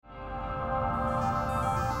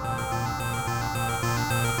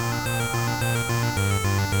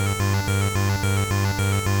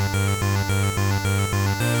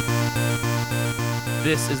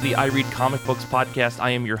This is the I Read Comic Books podcast. I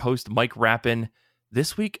am your host, Mike Rappin.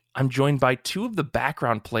 This week, I'm joined by two of the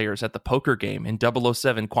background players at the poker game in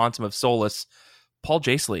 007 Quantum of Solace, Paul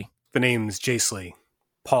Jasley. The name's Jasley.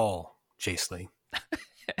 Paul Jasley.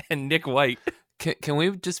 And Nick White. Can we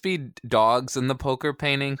just be dogs in the poker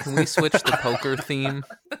painting? Can we switch the poker theme?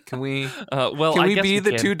 Can we? Can we be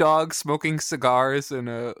the two dogs smoking cigars in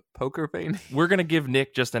a poker painting? We're gonna give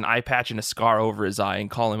Nick just an eye patch and a scar over his eye and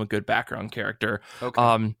call him a good background character.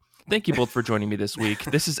 Okay. Thank you both for joining me this week.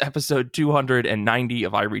 This is episode 290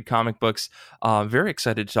 of I Read Comic Books. Very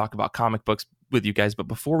excited to talk about comic books with you guys. But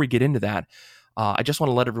before we get into that, I just want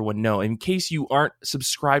to let everyone know, in case you aren't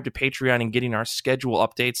subscribed to Patreon and getting our schedule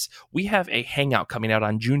updates, we have a hangout coming out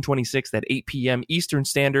on June 26th at 8 p.m. Eastern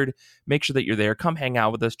Standard. Make sure that you're there. Come hang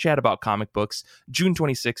out with us, chat about comic books. June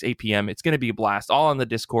 26th, 8 p.m. It's going to be a blast, all on the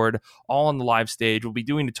Discord, all on the live stage. We'll be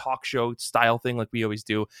doing a talk show style thing like we always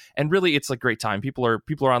do. And really, it's a great time. People are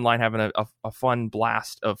online having a fun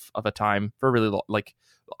blast of a time for really like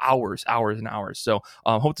hours and hours. So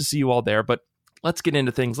hope to see you all there. But let's get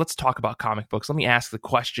into things. Let's talk about comic books. Let me ask the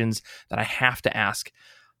questions that I have to ask.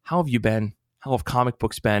 How have you been? How have comic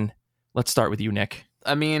books been? Let's start with you, Nick.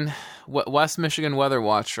 I mean, West Michigan Weather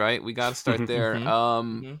Watch, right? We got to start there.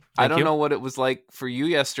 I don't know what it was like for you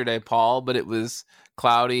yesterday, Paul, but it was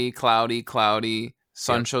cloudy.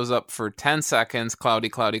 Sun shows up for 10 seconds.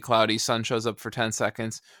 Cloudy. Sun shows up for 10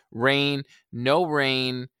 seconds. Rain, no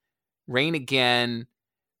rain, rain again.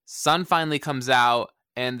 Sun finally comes out.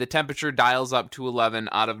 And the temperature dials up to 11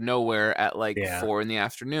 out of nowhere at 4 in the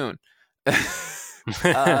afternoon. Yeah,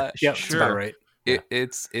 sure. That's about right.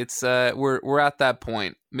 It's we're at that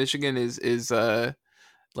point. Michigan is I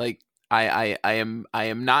am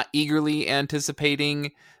not eagerly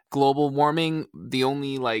anticipating global warming. The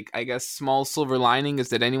only I guess small silver lining is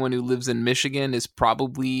that anyone who lives in Michigan is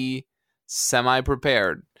probably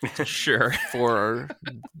semi-prepared sure for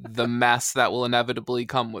the mess that will inevitably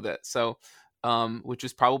come with it. So which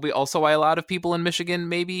is probably also why a lot of people in Michigan,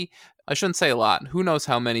 maybe, I shouldn't say a lot, who knows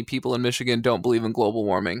how many people in Michigan don't believe in global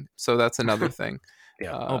warming. So that's another thing.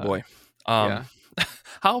 Yeah. Oh boy. Yeah.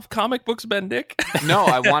 How have comic books been, Nick? No,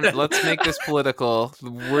 let's make this political.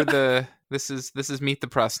 This is Meet the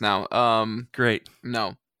Press now. Great.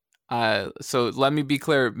 No. So let me be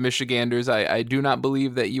clear, Michiganders, I do not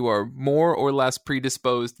believe that you are more or less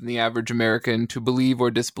predisposed than the average American to believe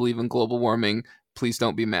or disbelieve in global warming. Please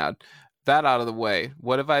don't be mad. That out of the way.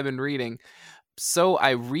 What have I been reading? So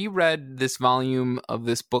I reread this volume of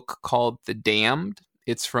this book called The Damned.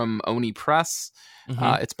 It's from Oni Press.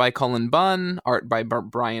 Mm-hmm. It's by Cullen Bunn, art by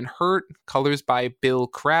Brian Hurt, colors by Bill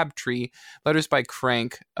Crabtree, letters by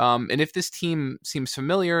Crank. And if this team seems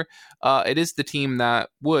familiar, it is the team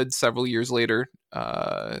that would, several years later,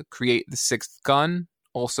 create The Sixth Gun,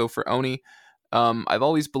 also for Oni. I've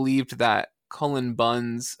always believed that Cullen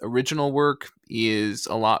Bunn's original work is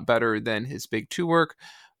a lot better than his big two work.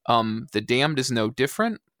 The Damned is no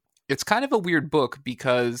different. It's kind of a weird book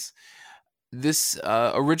because this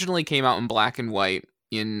originally came out in black and white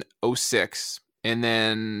in 2006, and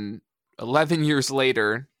then 11 years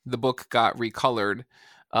later, the book got recolored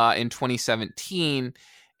in 2017,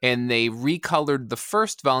 and they recolored the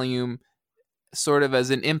first volume sort of as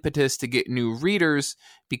an impetus to get new readers,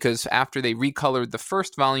 because after they recolored the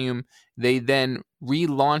first volume, they then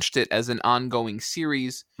relaunched it as an ongoing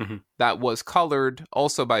series that was colored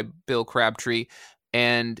also by Bill Crabtree.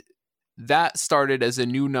 And that started as a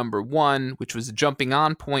new number one, which was a jumping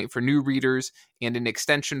on point for new readers and an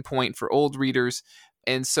extension point for old readers.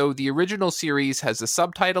 And so the original series has a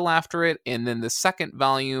subtitle after it, and then the second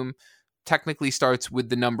volume technically starts with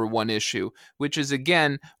the number one issue, which is,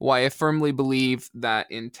 again, why I firmly believe that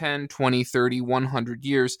in 10, 20, 30, 100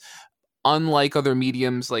 years, unlike other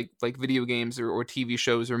mediums like video games or TV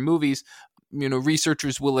shows or movies,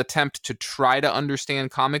 researchers will attempt to try to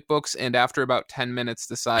understand comic books, and after about 10 minutes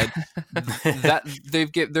decide that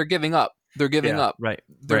they're giving up. They're giving up. Right.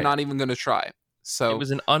 They're not even going to try. So it was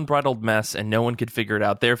an unbridled mess, and no one could figure it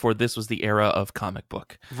out. Therefore, this was the era of comic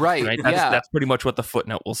book. Right? That's pretty much what the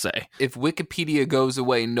footnote will say. If Wikipedia goes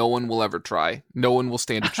away, no one will ever try. No one will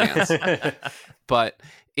stand a chance. But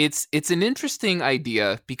it's an interesting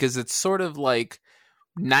idea because it's sort of like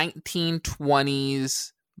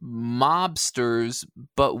 1920s mobsters,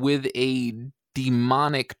 but with a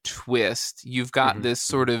demonic twist. You've got this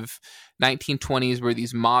sort of 1920s where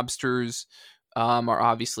these mobsters are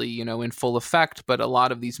obviously, in full effect, but a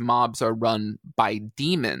lot of these mobs are run by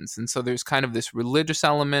demons. And so there's kind of this religious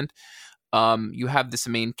element. You have this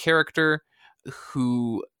main character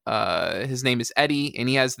who, his name is Eddie, and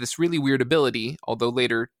he has this really weird ability, although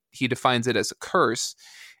later he defines it as a curse.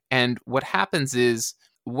 And what happens is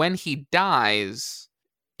when he dies,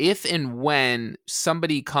 if and when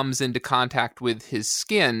somebody comes into contact with his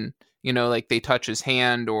skin, like they touch his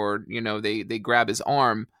hand or, they grab his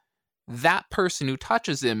arm, that person who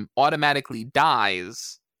touches him automatically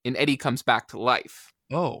dies and Eddie comes back to life.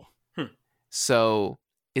 Oh. So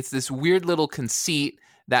it's this weird little conceit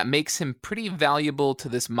that makes him pretty valuable to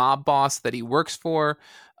this mob boss that he works for.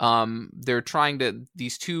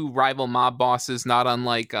 These two rival mob bosses, not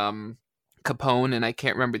unlike Capone and I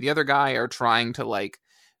can't remember the other guy, are trying to like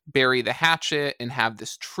bury the hatchet and have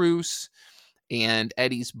this truce. And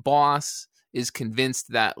Eddie's boss is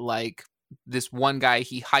convinced that like this one guy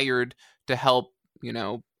he hired to help,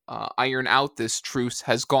 iron out this truce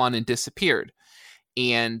has gone and disappeared.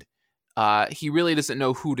 And he really doesn't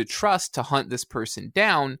know who to trust to hunt this person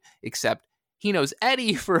down, except he knows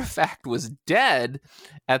Eddie for a fact was dead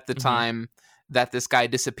at the time that this guy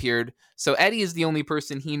disappeared. So Eddie is the only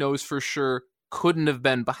person he knows for sure couldn't have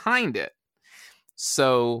been behind it.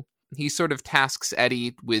 So he sort of tasks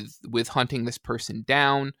Eddie with hunting this person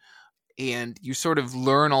down. And you sort of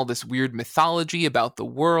learn all this weird mythology about the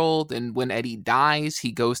world. And when Eddie dies,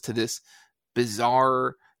 he goes to this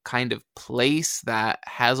bizarre kind of place that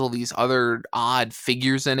has all these other odd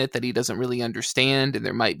figures in it that he doesn't really understand. And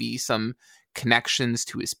there might be some connections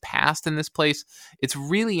to his past in this place. It's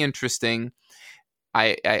really interesting.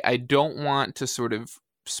 I don't want to sort of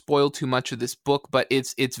spoil too much of this book, but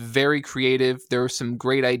it's very creative. There are some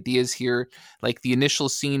great ideas here. Like the initial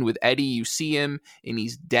scene with Eddie, you see him and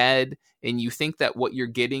he's dead, and you think that what you're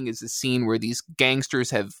getting is a scene where these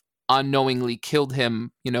gangsters have unknowingly killed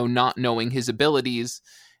him, not knowing his abilities,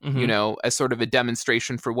 as sort of a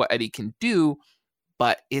demonstration for what Eddie can do.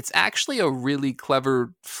 But it's actually a really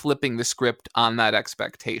clever flipping the script on that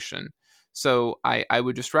expectation. So I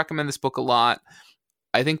would just recommend this book a lot.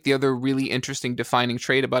 I think the other really interesting defining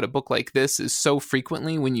trait about a book like this is so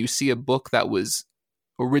frequently when you see a book that was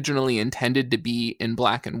originally intended to be in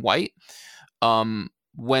black and white,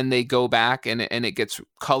 when they go back and it gets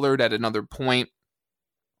colored at another point,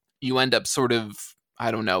 you end up sort of,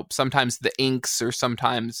 I don't know, sometimes the inks or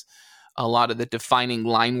sometimes a lot of the defining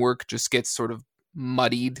line work just gets sort of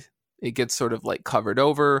muddied. It gets sort of like covered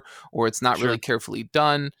over, or it's not really carefully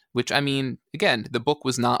done, which, I mean, again, the book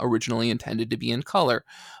was not originally intended to be in color.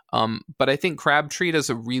 But I think Crabtree does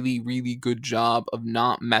a really, really good job of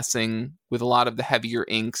not messing with a lot of the heavier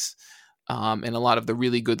inks and a lot of the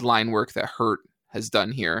really good line work that Hurt has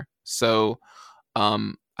done here. So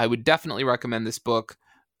I would definitely recommend this book.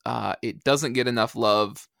 It doesn't get enough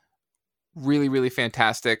love. Really, really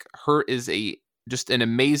fantastic. Hurt is just an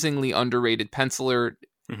amazingly underrated penciler.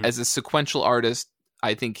 As a sequential artist,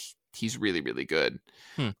 I think he's really, really good.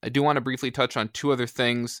 I do want to briefly touch on two other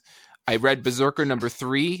things. I read Berserker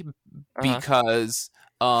 #3 because...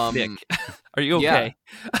 Nick, are you okay?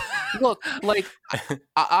 Yeah. Look, like,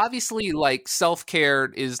 obviously, like,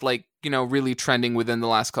 self-care is, like, really trending within the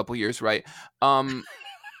last couple years, right? I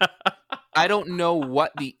don't know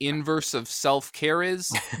what the inverse of self-care is,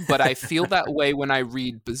 but I feel that way when I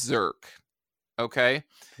read Berserk. Okay?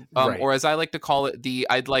 Right. Or as I like to call it,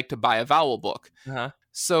 I'd like to buy a vowel book.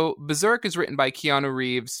 So Berserk is written by Keanu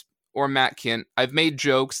Reeves or Matt Kindt. I've made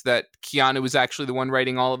jokes that Keanu is actually the one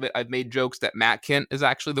writing all of it. I've made jokes that Matt Kindt is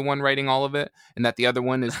actually the one writing all of it, and that the other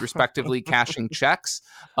one is respectively cashing checks.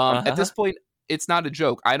 At this point, it's not a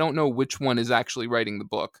joke. I don't know which one is actually writing the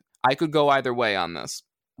book. I could go either way on this.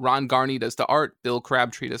 Ron Garney does the art. Bill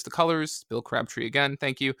Crabtree does the colors. Bill Crabtree again,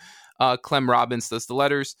 thank you. Clem Robbins does the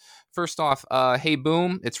letters. First off, hey,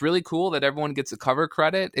 Boom, it's really cool that everyone gets a cover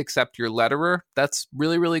credit except your letterer. That's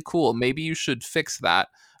really, really cool. Maybe you should fix that.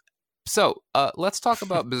 So let's talk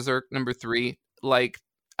about Berserk #3. Like,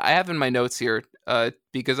 I have in my notes here,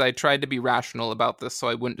 because I tried to be rational about this so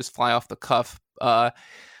I wouldn't just fly off the cuff.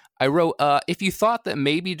 I wrote, if you thought that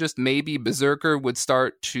maybe, just maybe, Berserker would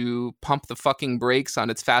start to pump the fucking brakes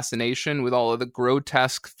on its fascination with all of the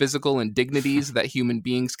grotesque physical indignities that human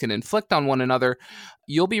beings can inflict on one another,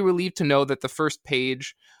 you'll be relieved to know that the first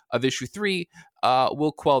page of issue 3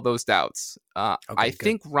 will quell those doubts. I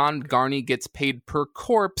think Ron Garney gets paid per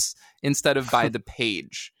corpse instead of by the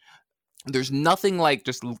page. There's nothing like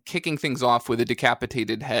just kicking things off with a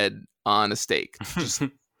decapitated head on a stake. Just...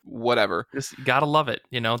 whatever. Just gotta love it.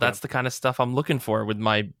 That's the kind of stuff I'm looking for with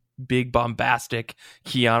my big bombastic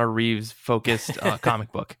Keanu Reeves focused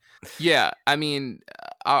comic book. Yeah, I mean,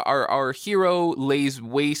 our hero lays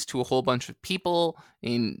waste to a whole bunch of people,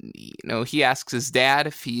 and he asks his dad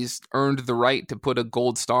if he's earned the right to put a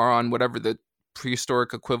gold star on whatever the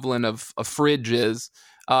prehistoric equivalent of a fridge is.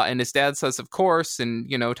 And his dad says, of course, and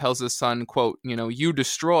tells his son, quote, you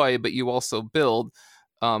destroy, but you also build.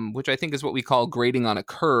 which I think is what we call grading on a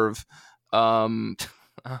curve.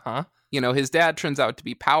 His dad turns out to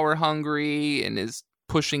be power hungry and is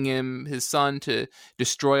pushing his son to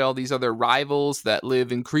destroy all these other rivals that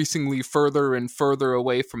live increasingly further and further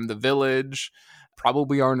away from the village.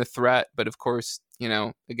 Probably aren't a threat, but of course,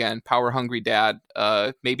 again, power hungry dad.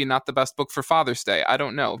 Maybe not the best book for Father's Day. I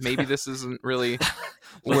don't know. Maybe this isn't really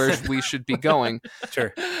where we should be going.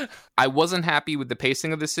 Sure. I wasn't happy with the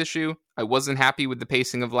pacing of this issue. I wasn't happy with the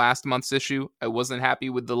pacing of last month's issue. I wasn't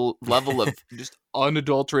happy with the level of just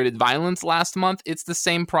unadulterated violence last month. It's the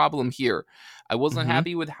same problem here. I wasn't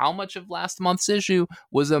happy with how much of last month's issue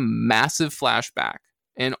was a massive flashback.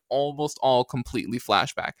 And almost all completely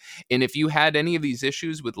flashback. And if you had any of these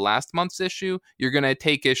issues with last month's issue, you're going to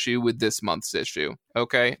take issue with this month's issue.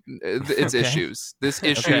 Okay? It's issues. This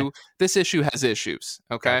issue has issues.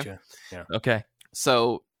 Okay? Gotcha. Yeah. Okay.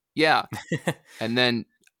 So, yeah. And then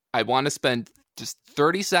I want to spend just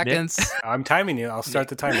 30 seconds. I'm timing you. I'll start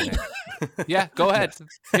the timer now. Yeah, go ahead.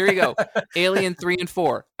 Here you go. Alien 3 and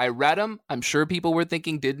 4. I read them. I'm sure people were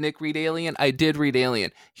thinking, did Nick read Alien? I did read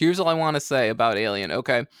Alien. Here's all I want to say about Alien,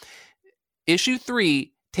 okay? Issue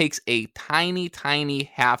 3 takes a tiny,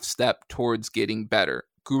 tiny half step towards getting better.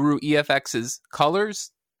 Guru EFX's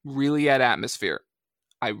colors really add atmosphere.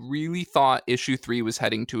 I really thought issue 3 was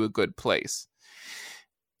heading to a good place.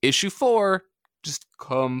 Issue 4 just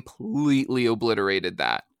completely obliterated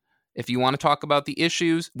that. If you want to talk about the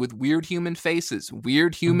issues with weird human faces,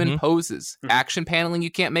 weird human poses, action paneling you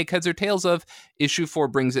can't make heads or tails of, issue 4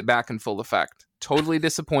 brings it back in full effect. Totally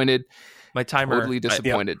disappointed. My timer. Totally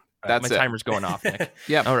disappointed. That's my it. timer's going off, Nick.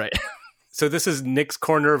 Yeah. All right. So this is Nick's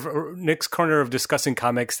corner of discussing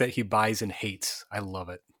comics that he buys and hates. I love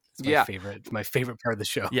it. It's my favorite. It's my favorite part of the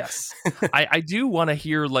show. Yes. I do want to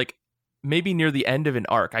hear, like, maybe near the end of an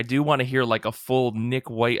arc, I do want to hear like a full Nick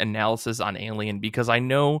White analysis on Alien, because I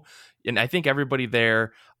know, and I think everybody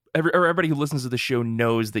there, everybody who listens to the show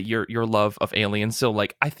knows that your love of Alien. So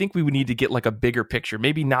like, I think we would need to get like a bigger picture,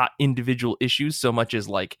 maybe not individual issues so much as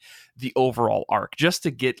like the overall arc, just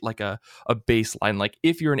to get like a baseline. Like,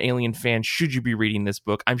 if you're an Alien fan, should you be reading this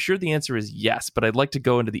book? I'm sure the answer is yes, but I'd like to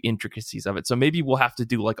go into the intricacies of it. So maybe we'll have to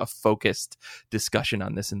do like a focused discussion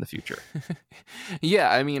on this in the future.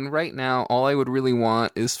 Yeah, I mean, right now, all I would really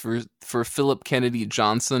want is for Philip Kennedy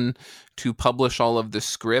Johnson to publish all of the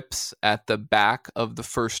scripts at the back of the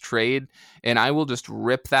first trade, and I will just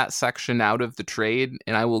rip that section out of the trade,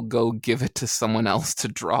 and I will go give it to someone else to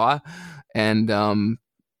draw, and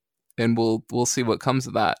we'll see what comes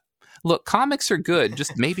of that. Look, comics are good,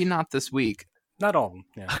 just maybe not this week. Not all of them.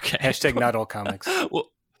 Yeah. Okay. Hashtag not all comics.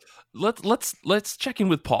 Well, let's check in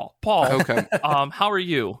with Paul. Paul, Okay. How are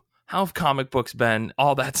you? How have comic books been?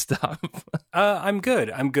 All that stuff. I'm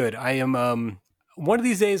good. I am. One of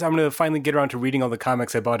these days, I'm going to finally get around to reading all the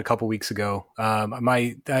comics I bought a couple weeks ago.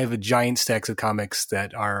 I have a giant stacks of comics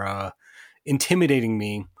that are intimidating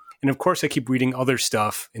me, and of course, I keep reading other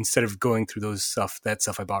stuff instead of going through that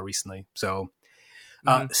stuff I bought recently. So,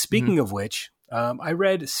 speaking of which, I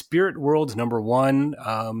read Spirit World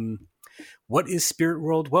 #1. What is Spirit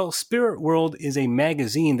World? Well, Spirit World is a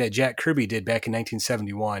magazine that Jack Kirby did back in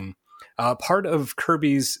 1971. Part of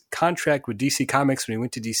Kirby's contract with DC Comics when he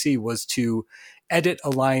went to DC was to edit a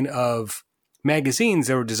line of magazines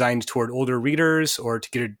that were designed toward older readers or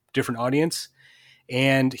to get a different audience.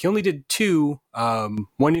 And he only did 2,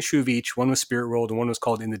 one issue of each. One was Spirit World and one was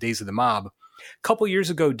called In the Days of the Mob. A couple years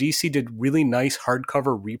ago, DC did really nice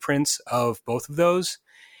hardcover reprints of both of those.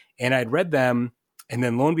 And I'd read them. And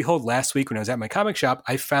then lo and behold, last week when I was at my comic shop,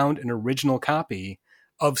 I found an original copy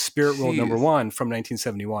of Spirit World #1 from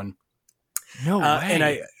 1971. No way.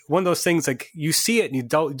 And one of those things, like, you see it and you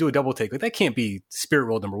do a double take. Like, that can't be Spirit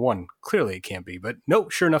World #1. Clearly it can't be. But no,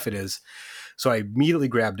 sure enough it is. So I immediately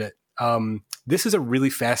grabbed it. This is a really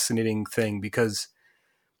fascinating thing because,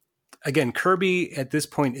 again, Kirby at this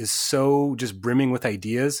point is so just brimming with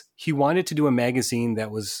ideas. He wanted to do a magazine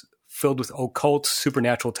that was filled with occult,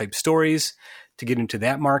 supernatural type stories to get into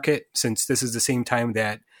that market, since this is the same time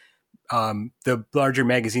that the larger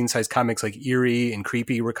magazine-sized comics like Eerie and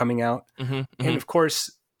Creepy were coming out. And of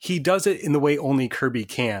course, he does it in the way only Kirby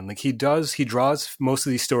can. Like, he draws most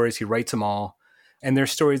of these stories, he writes them all. And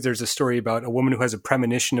there's a story about a woman who has a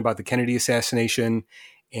premonition about the Kennedy assassination.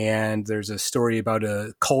 And there's a story about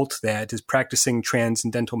a cult that is practicing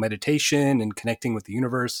transcendental meditation and connecting with the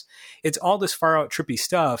universe. It's all this far out trippy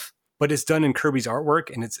stuff, but it's done in Kirby's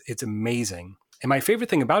artwork, and it's amazing. And my favorite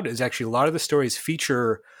thing about it is actually a lot of the stories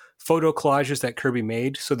feature photo collages that Kirby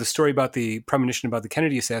made. So the story about the premonition about the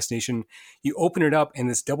Kennedy assassination, you open it up and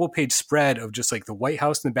this double page spread of just like the White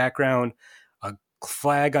House in the background, a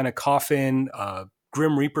flag on a coffin,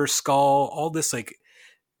 Grim Reaper skull, all this like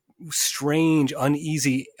strange,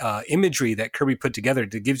 uneasy imagery that Kirby put together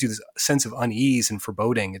that gives you this sense of unease and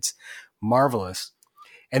foreboding. It's marvelous.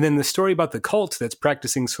 And then the story about the cult that's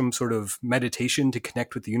practicing some sort of meditation to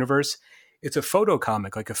connect with the universe. It's a photo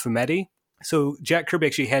comic, like a fumetti. So Jack Kirby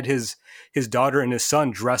actually had his daughter and his son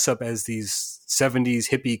dress up as these 70s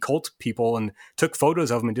hippie cult people and took photos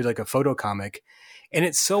of them and did like a photo comic. And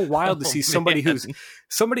it's so wild to see somebody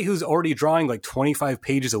who's already drawing like 25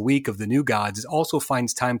 pages a week of the new gods also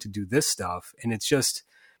finds time to do this stuff. And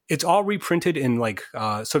it's all reprinted in like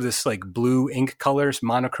sort of this like blue ink colors,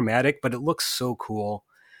 monochromatic, but it looks so cool.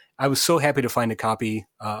 I was so happy to find a copy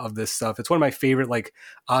of this stuff. It's one of my favorite like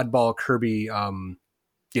oddball Kirby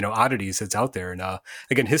oddities that's out there. And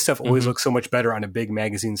again, his stuff always looks so much better on a big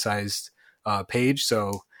magazine sized page.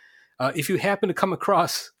 So if you happen to come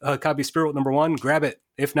across a copy of Spirit World #1, grab it.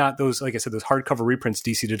 If not, those, like I said, those hardcover reprints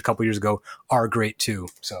DC did a couple years ago are great too.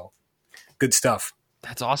 So good stuff.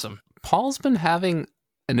 That's awesome. Paul's been having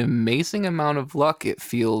an amazing amount of luck, it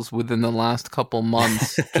feels, within the last couple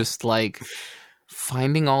months, just like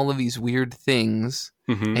finding all of these weird things.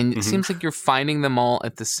 And it seems like you're finding them all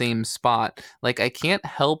at the same spot. Like, I can't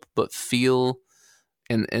help but feel,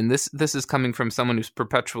 and this is coming from someone who's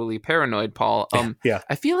perpetually paranoid, Paul. Yeah.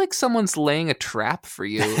 I feel like someone's laying a trap for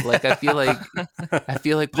you. Like, I feel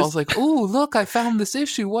like Paul's like, "Oh, look, I found this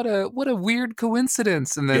issue. What a weird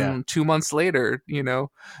coincidence." And then 2 months later,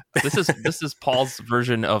 this is Paul's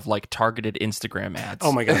version of like targeted Instagram ads.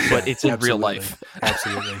 Oh my god! But it's in real life.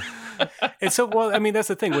 Absolutely. And so, well, I mean, that's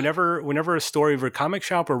the thing. Whenever a story of a comic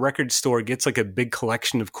shop or record store gets like a big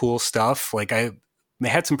collection of cool stuff, like I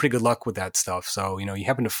had some pretty good luck with that stuff. So, you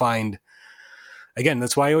happen to find, again,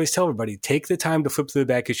 that's why I always tell everybody, take the time to flip through the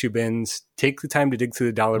back issue bins, take the time to dig through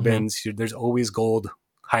the dollar bins. There's always gold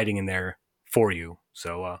hiding in there for you.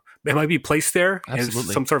 So it might be placed there as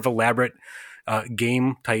some sort of elaborate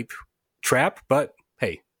game type trap, but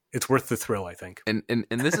hey, it's worth the thrill, I think. And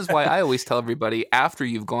this is why I always tell everybody, after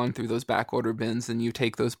you've gone through those back order bins and you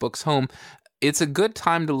take those books home, it's a good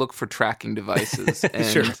time to look for tracking devices. And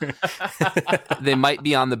Sure. They might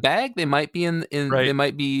be on the bag, they might be they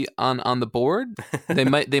might be on the board, they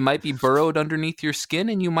might be burrowed underneath your skin,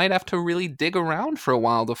 and you might have to really dig around for a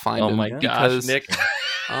while to find them. Oh my gosh, Nick.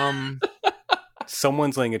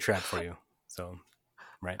 Someone's laying a trap for you. So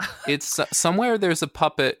right. It's somewhere there's a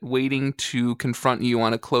puppet waiting to confront you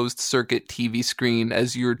on a closed circuit TV screen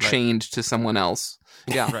as you're chained to someone else.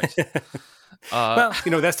 Yeah. Right. Well,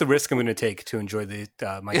 that's the risk I'm going to take to enjoy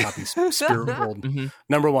my copy of Spirit World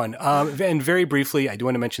 #1. And very briefly, I do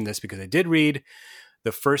want to mention this because I did read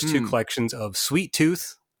the first two collections of Sweet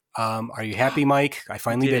Tooth. Are you happy, Mike? I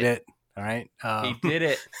finally did it. All right. He did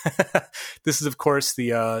it. This is, of course,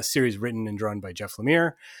 the series written and drawn by Jeff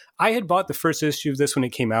Lemire. I had bought the first issue of this when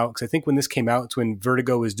it came out, because I think when this came out, it's when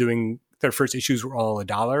Vertigo was doing their first issues were all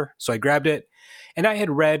 $1. So I grabbed it. And I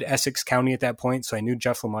had read Essex County at that point, so I knew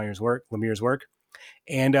Jeff Lemire's work.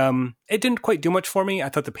 And it didn't quite do much for me. I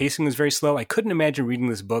thought the pacing was very slow. I couldn't imagine reading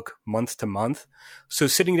this book month to month. So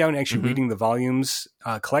sitting down and actually reading the volumes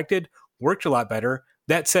collected worked a lot better.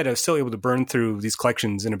 That said, I was still able to burn through these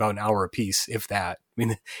collections in about an hour a piece, if that. I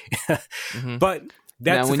mean, but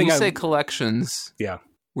that's now, when you say collections,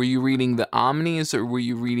 were you reading the Omnis or were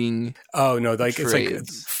you reading? Oh no, like trades?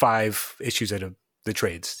 It's like 5 issues out of the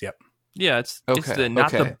trades. Yep. Yeah, it's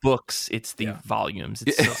not the books, it's the volumes.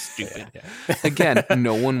 It's so stupid. Again,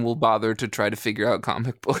 no one will bother to try to figure out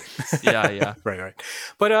comic books. Yeah. Right.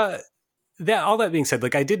 But all that being said,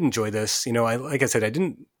 like I did enjoy this. Like I said, I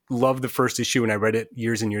didn't love the first issue when I read it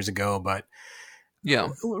years and years ago, but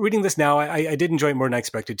reading this now, I did enjoy it more than I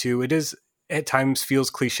expected to. It is at times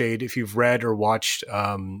feels cliched. If you've read or watched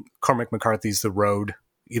Cormac McCarthy's The Road,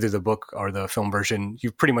 either the book or the film version,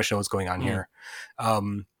 you pretty much know what's going on here.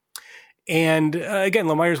 And again,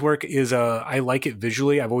 Lemire's work is, I like it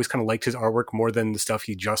visually. I've always kind of liked his artwork more than the stuff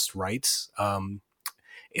he just writes.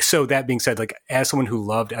 So that being said, like as someone who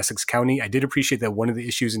loved Essex County, I did appreciate that one of the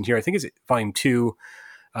issues in here, I think is volume 2.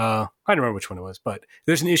 I don't remember which one it was, but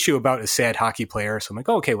there's an issue about a sad hockey player. So I'm like,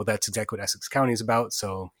 oh, okay, well, that's exactly what Essex County is about.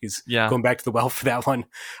 So he's going back to the well for that one.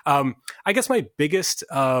 I guess my biggest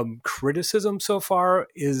criticism so far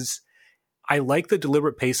is I like the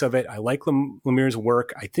deliberate pace of it. I like Lemire's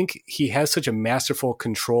work. I think he has such a masterful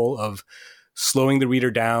control of slowing the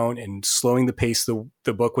reader down and slowing the pace of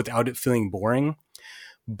the book without it feeling boring.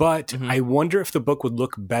 But I wonder if the book would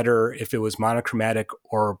look better if it was monochromatic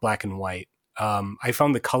or black and white. I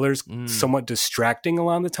found the colors somewhat distracting a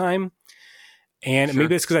lot of the time. And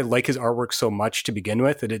maybe it's because I like his artwork so much to begin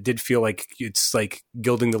with that it did feel like it's like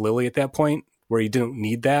gilding the lily at that point where you don't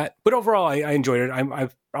need that. But overall, I enjoyed it.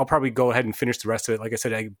 I'll probably go ahead and finish the rest of it. Like I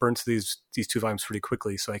said, I burned through these 2 volumes pretty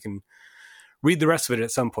quickly, so I can read the rest of it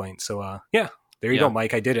at some point. So yeah, there you go,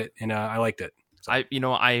 Mike. I did it, and I liked it. So.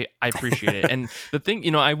 I appreciate it. And the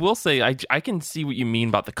thing, I will say, I can see what you mean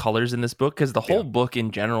about the colors in this book, because the whole book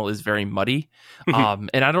in general is very muddy. And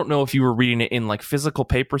I don't know if you were reading it in like physical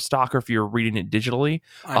paper stock or if you were reading it digitally.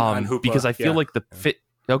 On Hoopla, because I feel like the fit.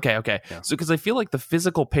 Okay. Yeah. So because I feel like the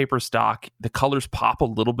physical paper stock, the colors pop a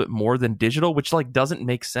little bit more than digital, which like doesn't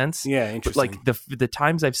make sense. Yeah, interesting. But, like the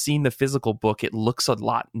times I've seen the physical book, it looks a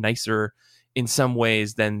lot nicer in some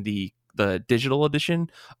ways than the digital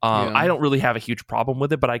edition. I don't really have a huge problem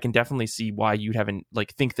with it, but I can definitely see why you haven't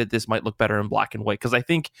think that this might look better in black and white, because I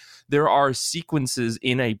think there are sequences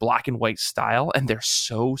in a black and white style and they're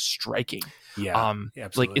so striking.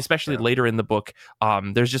 Absolutely. Especially later in the book,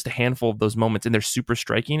 there's just a handful of those moments and they're super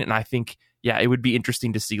striking, and I think it would be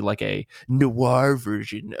interesting to see like a noir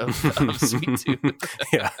version of Sweet Tooth.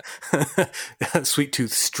 Sweet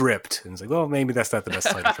Tooth stripped, and it's like, well, maybe that's not the best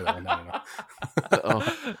title for that one. I don't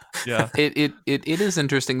know. Yeah, it is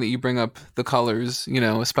interesting that you bring up the colors,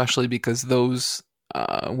 especially because those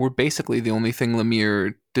were basically the only thing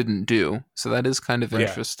Lemire didn't do. So that is kind of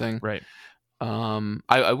interesting, right?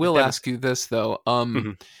 I will ask you this though.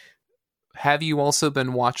 Have you also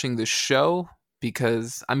been watching the show?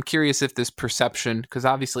 Because I'm curious if this perception, because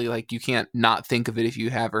obviously you can't not think of it if you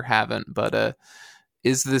have or haven't, but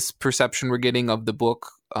is this perception we're getting of the book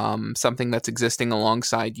something that's existing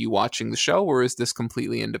alongside you watching the show, or is this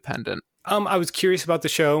completely independent? I was curious about the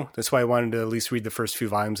show. That's why I wanted to at least read the first few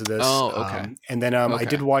volumes of this. Oh, okay. And then I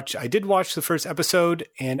did watch the first episode,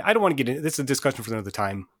 and I don't want to get into this. Is a discussion for another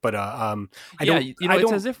time, but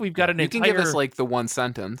it's as if we've got an you entire... can give us the one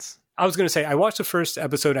sentence. I was going to say, I watched the first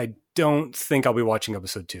episode. I don't think I'll be watching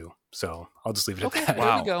episode 2. So I'll just leave it at that. Wow.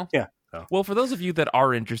 There we go. Yeah. So. Well, for those of you that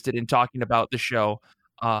are interested in talking about the show,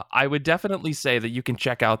 I would definitely say that you can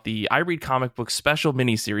check out the I Read Comic Books special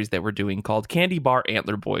miniseries that we're doing called Candy Bar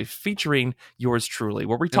Antler Boy, featuring yours truly,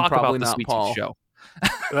 where we talk about the Sweet Tooth show.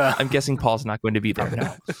 I'm guessing Paul's not going to be there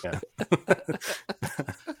now.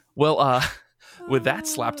 Well, with that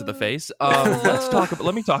slap to the face,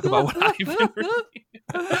 let me talk about what I've been reading.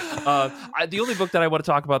 The only book that I want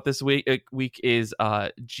to talk about this week is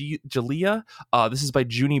Djeliya. This is by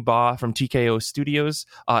Junie Ba from TKO Studios.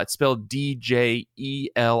 It's spelled Djeliya.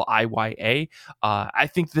 I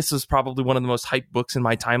think this is probably one of the most hyped books in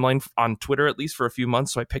my timeline on Twitter, at least for a few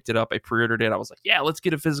months. So I picked it up. I pre-ordered it. I was like, yeah, let's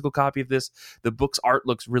get a physical copy of this. The book's art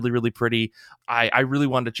looks really, really pretty. I really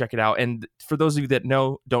wanted to check it out. And for those of you that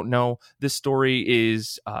don't know, this story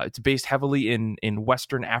is it's based heavily in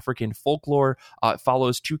Western African folklore. It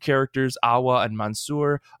follows 2 characters, Awa and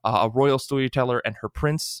Mansour, a royal storyteller and her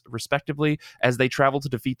prince, respectively, as they travel to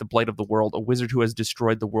defeat the Blight of the World, a wizard who has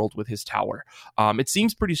destroyed the world with his tower. It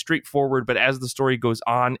seems pretty straightforward, but as the story goes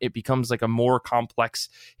on, it becomes like a more complex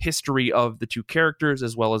history of the 2 characters,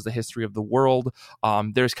 as well as the history of the world.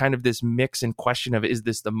 There's kind of this mix and question of, is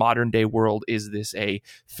this the modern day world? Is this a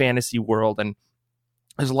fantasy world? And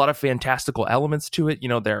there's a lot of fantastical elements to it.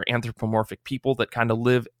 They're anthropomorphic people that kind of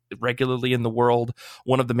live regularly in the world.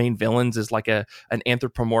 One of the main villains is like an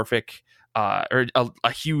anthropomorphic or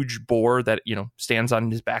a huge boar that stands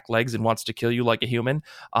on his back legs and wants to kill you like a human.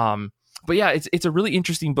 But yeah, it's a really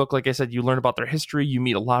interesting book. Like I said, you learn about their history. You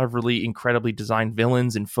meet a lot of really incredibly designed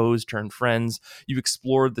villains and foes turned friends. You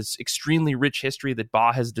explore this extremely rich history that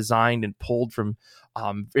Ba has designed and pulled from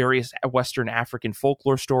various Western African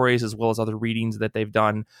folklore stories, as well as other readings that they've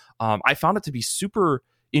done. I found it to be super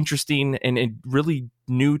interesting and a really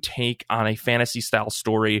new take on a fantasy style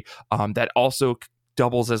story that also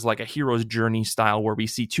doubles as like a hero's journey style, where we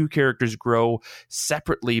see 2 characters grow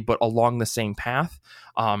separately but along the same path.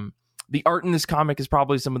 The art in this comic is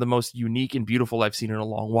probably some of the most unique and beautiful I've seen in a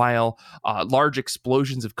long while. Large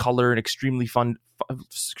explosions of color and extremely fun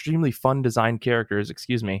designed characters,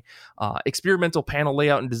 experimental panel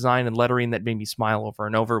layout and design and lettering that made me smile over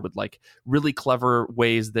and over, with like really clever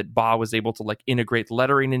ways that Ba was able to like integrate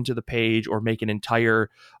lettering into the page or make an entire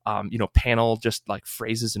panel just like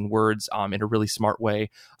phrases and words in a really smart way.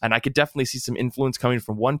 And I could definitely see some influence coming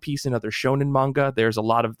from One Piece and other shonen manga. There's a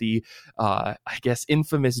lot of the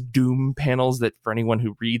infamous Doom panels that, for anyone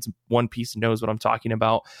who reads One Piece, knows what I'm talking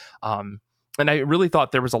about. And I really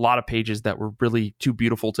thought there was a lot of pages that were really too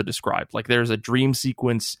beautiful to describe. Like there's a dream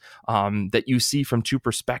sequence that you see from 2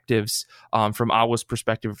 perspectives, from Awa's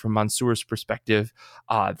perspective, from Mansour's perspective,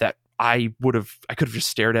 that I could have just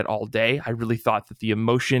stared at all day. I really thought that the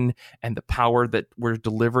emotion and the power that were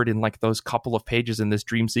delivered in like those couple of pages in this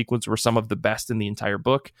dream sequence were some of the best in the entire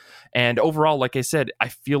book. And overall, like I said, I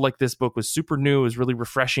feel like this book was super new. It was really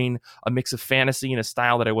refreshing, a mix of fantasy and a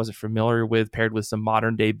style that I wasn't familiar with, paired with some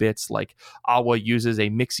modern day bits. Like Awa uses a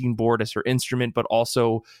mixing board as her instrument, but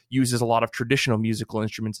also uses a lot of traditional musical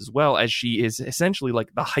instruments as well, as she is essentially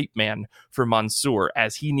like the hype man for Mansoor,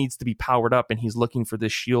 as he needs to be powered up and he's looking for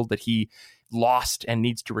this shield that he lost and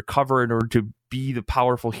needs to recover in order to be the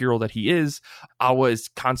powerful hero that he is. Awa is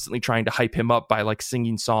constantly trying to hype him up by like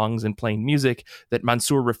singing songs and playing music that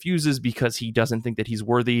Mansoor refuses because he doesn't think that he's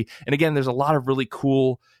worthy. And again, there's a lot of really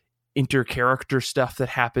cool inter-character stuff that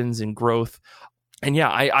happens in growth. And yeah,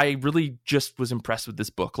 I really just was impressed with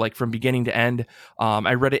this book, like from beginning to end.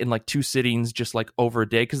 I read it in like 2 sittings, just like over a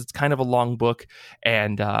day, because it's kind of a long book.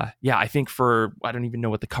 And yeah, I think I don't even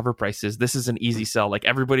know what the cover price is. This is an easy sell. Like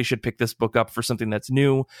everybody should pick this book up for something that's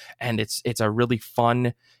new. And it's a really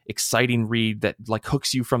fun, exciting read that like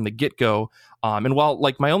hooks you from the get-go. And while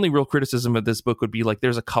like my only real criticism of this book would be like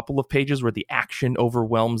there's a couple of pages where the action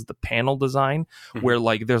overwhelms the panel design, where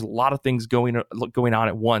like there's a lot of things going on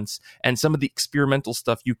at once, and some of the experimental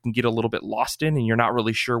stuff you can get a little bit lost in, and you're not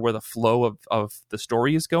really sure where the flow of the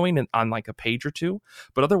story is going on like a page or two.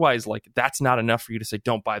 But otherwise, like that's not enough for you to say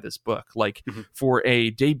don't buy this book. Like for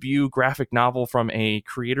a debut graphic novel from a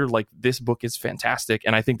creator, like this book is fantastic,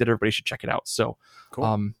 and I think that everybody should check it out. So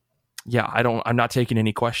cool. Yeah, I'm not taking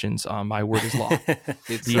any questions. My word is law.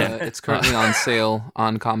 It's currently on sale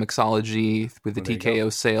on Comixology with the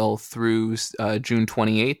TKO sale through June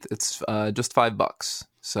 28th. It's just $5.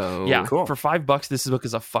 So yeah, cool. For $5, this book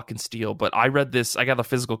is a fucking steal. But I read this, I got the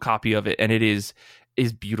physical copy of it, and it is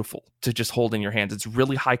beautiful to just hold in your hands. It's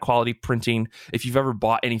really high quality printing. If you've ever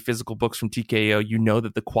bought any physical books from TKO, you know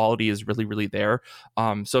that the quality is really, really there.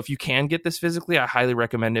 So if you can get this physically, I highly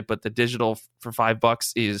recommend it. But the digital for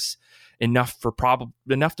 $5 is enough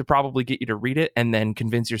to probably get you to read it and then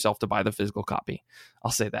convince yourself to buy the physical copy.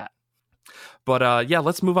 I'll say that. But yeah,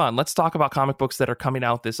 let's move on. Let's talk about comic books that are coming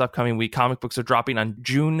out this upcoming week. Comic books are dropping on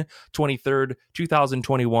June 23rd,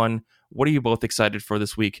 2021. What are you both excited for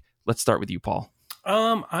this week? Let's start with you, Paul.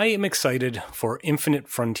 I am excited for Infinite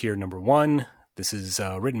Frontier #1. This is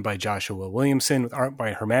written by Joshua Williamson with art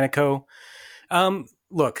by Hermanico.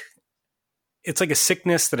 Look, it's like a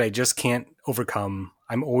sickness that I just can't overcome.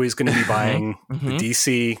 I'm always going to be buying the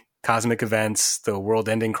DC cosmic events, the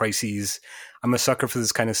world-ending crises. I'm a sucker for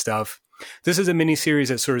this kind of stuff. This is a miniseries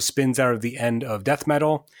that sort of spins out of the end of Death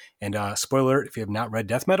Metal. And spoiler alert, if you have not read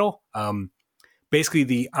Death Metal, basically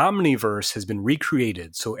the Omniverse has been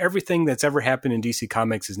recreated. So everything that's ever happened in DC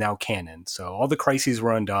Comics is now canon. So all the crises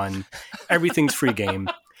were undone. Everything's free game.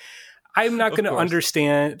 I'm not going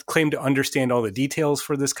to claim to understand all the details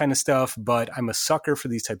for this kind of stuff, but I'm a sucker for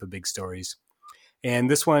these type of big stories.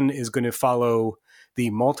 And this one is going to follow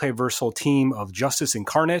the multiversal team of Justice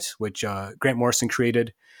Incarnate, which Grant Morrison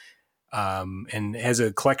created, and has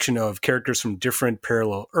a collection of characters from different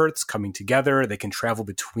parallel Earths coming together. They can travel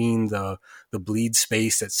between the bleed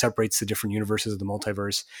space that separates the different universes of the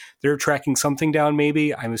multiverse. They're tracking something down,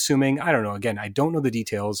 maybe, I'm assuming. I don't know. Again, I don't know the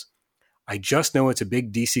details. I just know it's a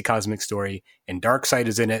big DC cosmic story, and Darkseid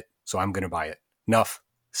is in it, so I'm going to buy it. Enough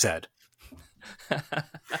said.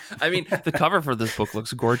 I mean, the cover for this book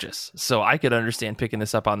looks gorgeous, so I could understand picking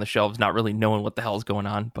this up on the shelves, not really knowing what the hell is going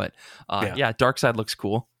on. But yeah, Darkseid looks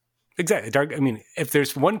cool. Exactly. I mean, if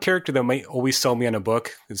there's one character that might always sell me on a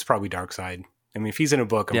book, it's probably Darkseid. I mean, if he's in a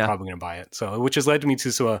book, I'm probably going to buy it. So, which has led me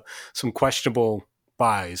to some questionable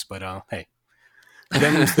buys. But hey,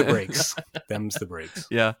 them's the breaks. Them's the breaks.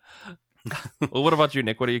 Yeah. Well, what about you,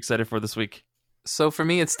 Nick? What are you excited for this week? So for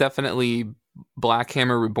me, it's definitely Black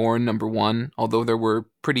Hammer Reborn #1, although there were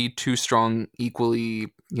two strong,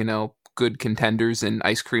 equally, good contenders in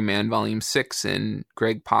Ice Cream Man Volume 6 and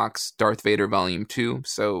Greg Pak's Darth Vader Volume 2.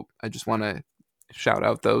 So I just want to shout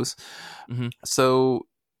out those. Mm-hmm. So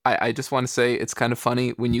I just want to say it's kind of funny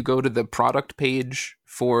when you go to the product page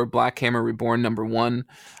for Black Hammer Reborn #1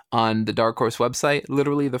 on the Dark Horse website,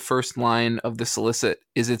 literally the first line of the solicit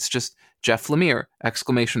is it's just Jeff Lemire !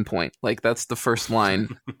 Like that's the first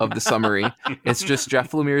line of the summary. It's just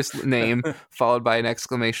Jeff Lemire's name followed by an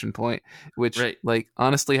exclamation point, which like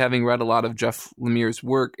honestly, having read a lot of Jeff Lemire's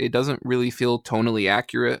work, it doesn't really feel tonally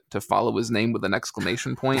accurate to follow his name with an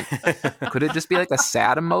exclamation point. Could it just be like a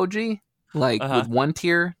sad emoji? Like with one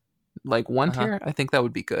tear? Like one tear? I think that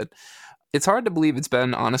would be good. It's hard to believe it's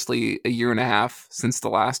been, honestly, a year and a half since the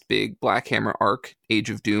last big Black Hammer arc, Age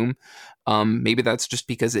of Doom. Maybe that's just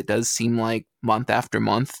because it does seem like month after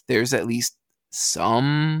month, there's at least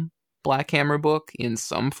some Black Hammer book in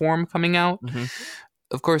some form coming out. Mm-hmm.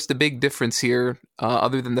 Of course, the big difference here,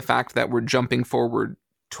 other than the fact that we're jumping forward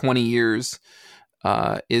 20 years,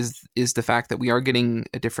 is the fact that we are getting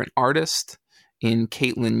a different artist in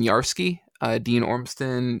Caitlin Yarsky. Dean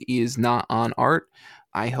Ormston is not on art.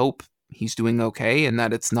 I hope he's doing okay and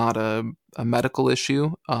that it's not a medical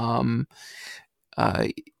issue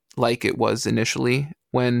like it was initially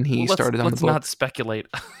when he started on the book. Let's not speculate.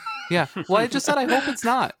 Yeah. Well, I just said I hope it's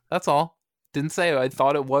not. That's all. Didn't say I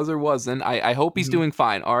thought it was or wasn't. I hope he's doing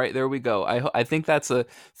fine. All right, there we go. I think that's a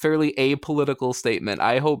fairly apolitical statement.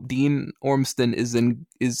 I hope Dean Ormston is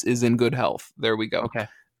in good health. There we go.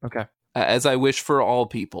 Okay. As I wish for all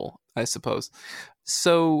people, I suppose.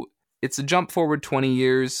 So it's a jump forward 20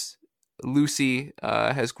 years. Lucy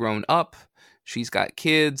has grown up. She's got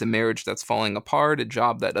kids, a marriage that's falling apart, a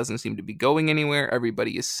job that doesn't seem to be going anywhere.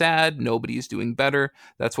 Everybody is sad. Nobody is doing better.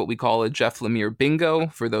 That's what we call a Jeff Lemire bingo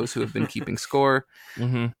for those who have been keeping score.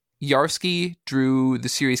 Mm-hmm. Yarsky drew the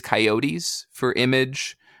series Coyotes for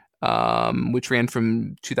Image, which ran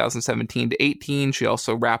from 2017 to 18. She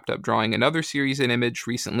also wrapped up drawing another series in Image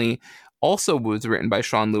recently. Also was written by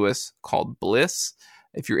Sean Lewis called Bliss.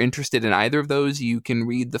 If you're interested in either of those, you can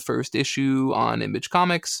read the first issue on Image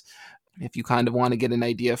Comics. If you kind of want to get an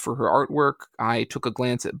idea for her artwork, I took a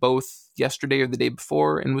glance at both yesterday or the day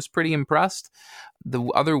before and was pretty impressed. The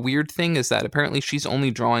other weird thing is that apparently she's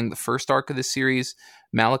only drawing the first arc of the series.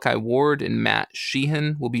 Malachi Ward and Matt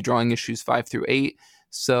Sheehan will be drawing issues 5 through 8.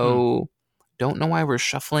 So don't know why we're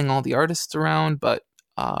shuffling all the artists around, but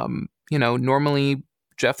normally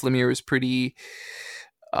Jeff Lemire is pretty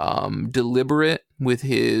deliberate with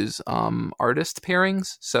his artist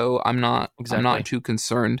pairings, so I'm not too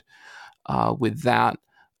concerned with that.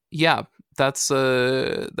 Yeah, that's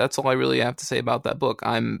all I really have to say about that book.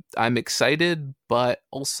 I'm excited, but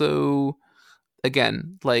also,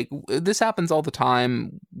 again, like, this happens all the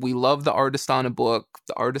time. We love the artist on a book.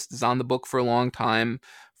 The artist is on the book for a long time.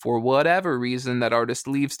 For whatever reason, that artist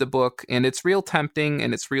leaves the book, and it's real tempting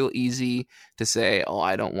and it's real easy to say, oh,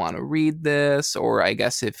 I don't want to read this, or I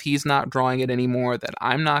guess if he's not drawing it anymore, that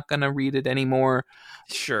I'm not going to read it anymore.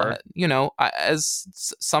 Sure. As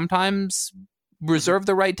sometimes reserve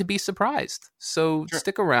the right to be surprised. So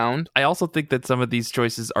stick around. I also think that some of these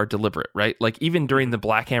choices are deliberate, right? Like, even during the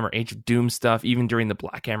Black Hammer Age of Doom stuff, even during the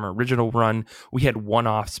Black Hammer original run, we had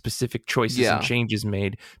one-off specific choices and changes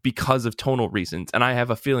made because of tonal reasons. And I have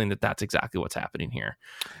a feeling that that's exactly what's happening here.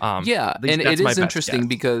 And it is interesting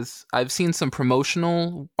because I've seen some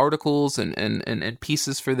promotional articles and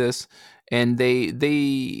pieces for this, and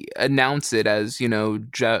they announce it as, Jeff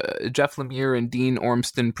Lemire and Dean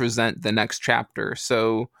Ormston present the next chapter.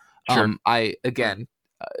 So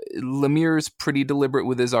Lemire's pretty deliberate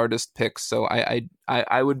with his artist picks. So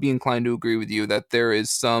I would be inclined to agree with you that there is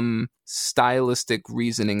some stylistic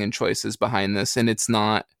reasoning and choices behind this, and it's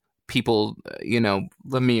not people,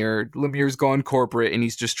 Lemire's gone corporate and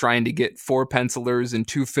he's just trying to get 4 pencilers and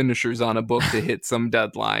 2 finishers on a book to hit some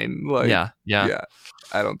deadline. Like, yeah,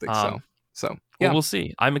 I don't think so. So well, we'll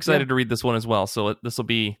see. I'm excited to read this one as well. So this will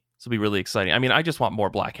be really exciting. I mean, I just want more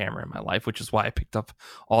Black Hammer in my life, which is why I picked up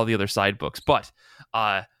all the other side books. But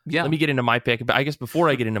let me get into my pick. But I guess before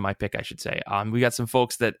I get into my pick, I should say, we got some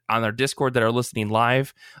folks that on our Discord that are listening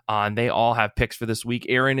live. And they all have picks for this week.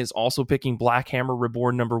 Aaron is also picking Black Hammer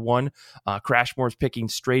Reborn #1. Crashmore's picking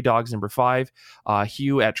Stray Dogs #5.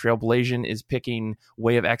 Hugh at Trailblazing is picking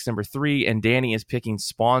Way of X #3. And Danny is picking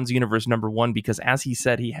Spawn's Universe #1 because, as he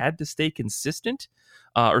said, he had to stay consistent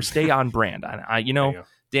or stay on brand.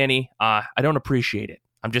 Danny, I don't appreciate it.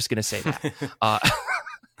 I'm just going to say that.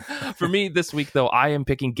 For me this week, though, I am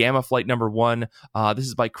picking Gamma Flight #1. This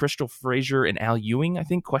is by Crystal Frazier and Al Ewing, I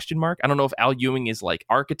think, ? I don't know if Al Ewing is like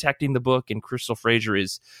architecting the book and Crystal Frazier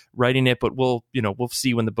is writing it, but we'll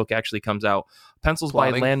see when the book actually comes out. Pencils by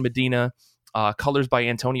Lan Medina, colors by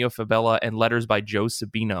Antonio Fabella, and letters by Joe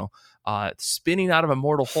Sabino. Spinning out of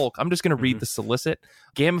Immortal Hulk. I'm just going to read the solicit.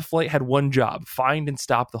 Gamma Flight had one job: find and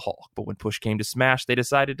stop the Hulk. But when push came to smash, they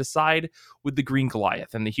decided to side with the Green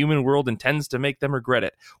Goliath, and the human world intends to make them regret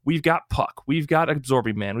it. We've got Puck, we've got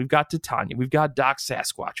Absorbing Man, we've got Titania, we've got Doc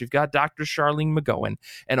Sasquatch, we've got Dr. Charlene McGowan,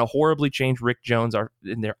 and a horribly changed Rick Jones.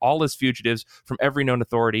 And they're all as fugitives from every known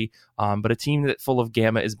authority. But a team that full of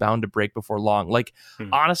Gamma is bound to break before long. Like,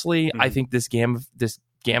 honestly, I think this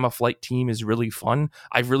Gamma Flight team is really fun.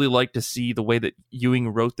 I really like to see the way that Ewing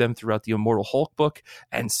wrote them throughout the Immortal Hulk book.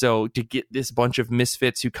 And so to get this bunch of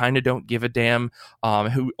misfits who kind of don't give a damn,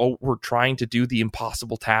 who were trying to do the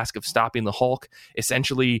impossible task of stopping the Hulk,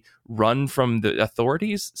 essentially run from the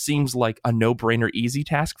authorities seems like a no-brainer easy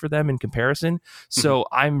task for them in comparison. So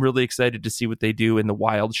I'm really excited to see what they do in the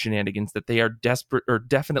wild shenanigans that they are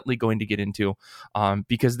definitely going to get into,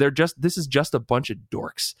 because this is just a bunch of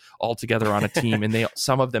dorks all together on a team, and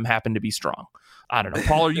some of them happen to be strong. I don't know.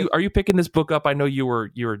 Paul, are you picking this book up? I know you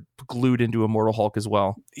were glued into Immortal Hulk as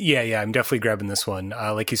well. Yeah, I'm definitely grabbing this one.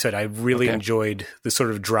 Like you said, I really enjoyed the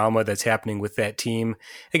sort of drama that's happening with that team.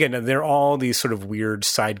 Again, they're all these sort of weird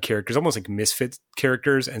side characters, almost like misfit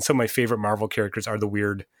characters. And some of my favorite Marvel characters are the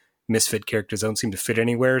weird misfit characters that don't seem to fit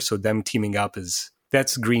anywhere. So them teaming up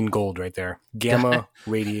that's green gold right there. Gamma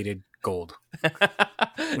radiated gold.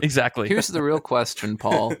 Exactly. Here's the real question,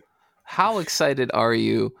 Paul. How excited are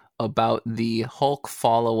you about the Hulk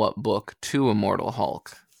follow-up book to Immortal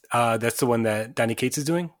Hulk? That's the one that Donny Cates is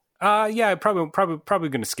doing. Yeah, probably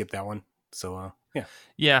going to skip that one. So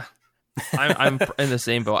yeah, I'm in the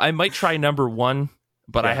same boat. I might try number 1,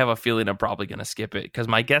 but I have a feeling I'm probably going to skip it, because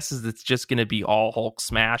my guess is it's just going to be all Hulk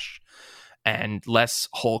smash and less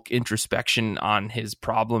Hulk introspection on his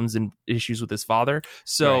problems and issues with his father.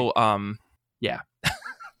 So yeah.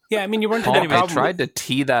 Yeah, I mean, you weren't. I tried to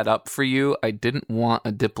tee that up for you. I didn't want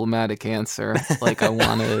a diplomatic answer. Like I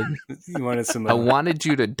wanted, you wanted some. I wanted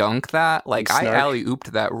you to dunk that. Like I snark.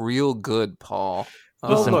 alley-ooped that real good, Paul.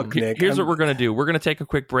 Listen, look, Nick, here's what we're going to do. We're going to take a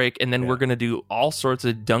quick break, and then we're going to do all sorts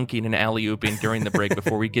of dunking and alley-ooping during the break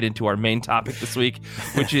before we get into our main topic this week,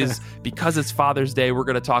 which is, because it's Father's Day, we're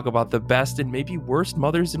going to talk about the best and maybe worst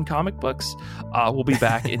mothers in comic books. We'll be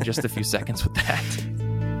back in just a few seconds with that.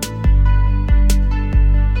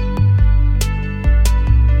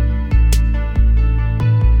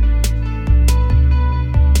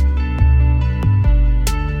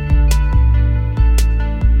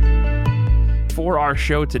 For our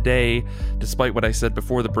show today, despite what I said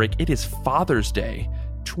before the break, it is Father's Day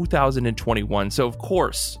 2021. So, of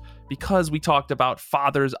course, because we talked about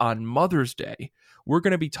fathers on Mother's Day, we're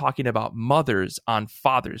going to be talking about mothers on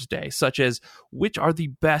Father's Day, such as which are the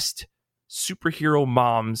best superhero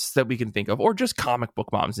moms that we can think of, or just comic book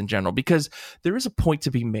moms in general, because there is a point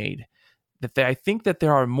to be made that I think that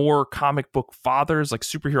there are more comic book fathers, like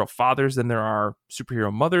superhero fathers, than there are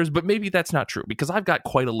superhero mothers, but maybe that's not true, because I've got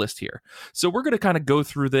quite a list here. So we're going to kind of go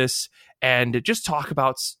through this and just talk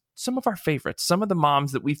about some of our favorites, some of the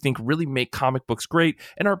moms that we think really make comic books great,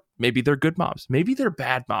 and maybe they're good moms, maybe they're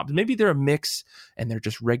bad moms, maybe they're a mix and they're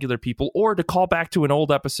just regular people, or to call back to an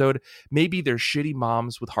old episode, maybe they're shitty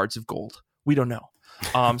moms with hearts of gold. We don't know.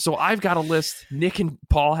 So I've got a list. Nick and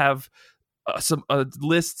Paul have some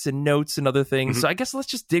lists and notes and other things. So I guess let's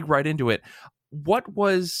just dig right into it.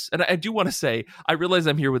 And I do want to say, I realize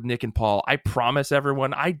I'm here with Nick and Paul. I promise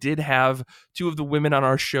everyone, I did have 2 of the women on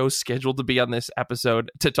our show scheduled to be on this episode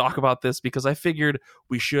to talk about this, because I figured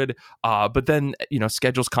we should. But then,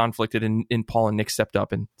 schedules conflicted and Paul and Nick stepped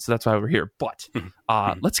up. And so that's why we're here. But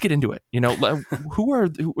let's get into it. Who were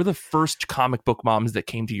the first comic book moms that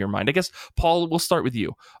came to your mind? I guess, Paul, we'll start with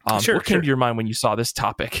you. What came to your mind when you saw this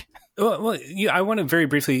topic? Well, I want to very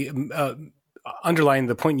briefly underline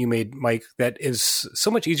the point you made, Mike, that is so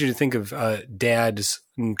much easier to think of dads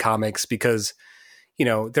in comics, because,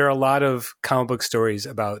 there are a lot of comic book stories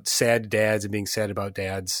about sad dads and being sad about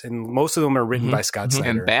dads. And most of them are written by Scott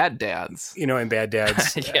Snyder. And bad dads. And bad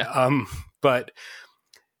dads. Yeah. But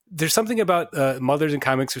there's something about mothers in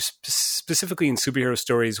comics, or specifically in superhero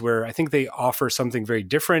stories, where I think they offer something very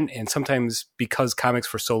different. And sometimes, because comics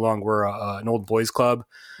for so long were an old boys club,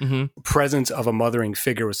 presence of a mothering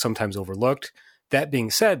figure was sometimes overlooked. That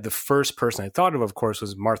being said, the first person I thought of course,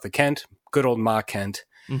 was Martha Kent, good old Ma Kent,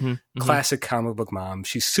 classic comic book mom.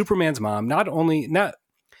 She's Superman's mom.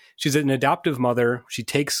 She's an adoptive mother. She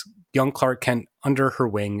takes young Clark Kent under her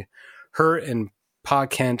wing. Her and Pa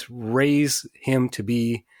Kent raise him to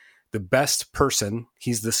be the best person.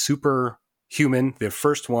 He's the superhuman, the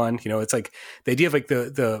first one. It's like the idea of like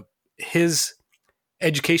his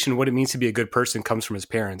education, what it means to be a good person, comes from his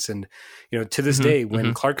parents. And to this day,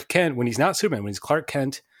 when Clark Kent, when he's not Superman, when he's Clark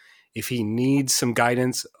Kent, if he needs some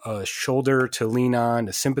guidance, a shoulder to lean on,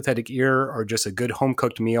 a sympathetic ear, or just a good home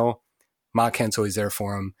cooked meal, Ma Kent's always there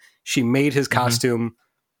for him. She made his costume.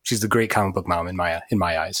 She's the great comic book mom in my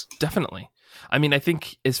eyes. Definitely. I mean, I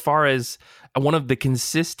think as far as one of the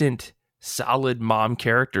consistent, solid mom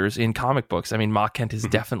characters in comic books, I mean, Ma Kent is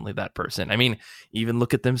definitely that person. I mean, even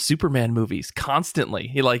look at them Superman movies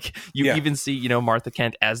constantly. Even see, Martha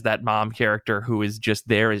Kent as that mom character who is just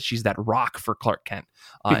there. She's that rock for Clark Kent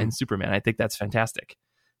in Superman. I think that's fantastic.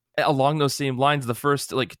 along those same lines, the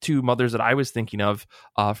first like two mothers that I was thinking of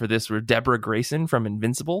for this were Deborah Grayson from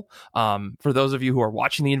Invincible. For those of you who are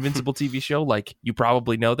watching the Invincible TV show, like you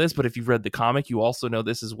probably know this, but if you've read the comic, you also know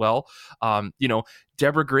this as well.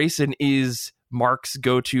 Deborah Grayson is Mark's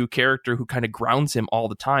go-to character who kind of grounds him all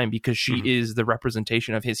the time because she is the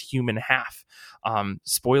representation of his human half.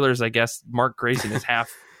 Spoilers, I guess Mark Grayson is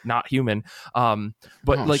half not human,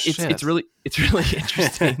 it's really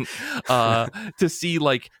interesting to see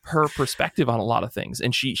like her perspective on a lot of things,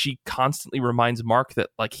 and she constantly reminds Mark that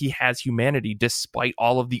like he has humanity despite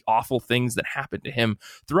all of the awful things that happen to him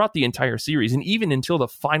throughout the entire series, and even until the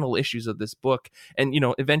final issues of this book, and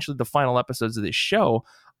eventually the final episodes of this show.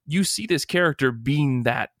 You see this character being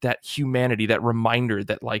that humanity, that reminder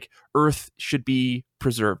that like Earth should be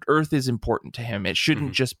preserved. Earth is important to him. It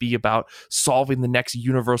shouldn't just be about solving the next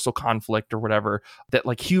universal conflict or whatever, that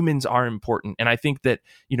like humans are important. And I think that,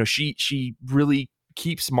 she really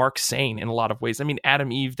keeps Mark sane in a lot of ways. I mean,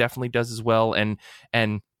 Adam Eve definitely does as well. And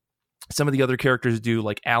some of the other characters do,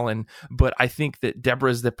 like Alan, but I think that Deborah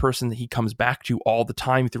is the person that he comes back to all the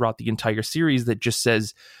time throughout the entire series that just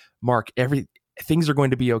says, Mark, things are going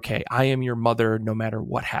to be okay. I am your mother no matter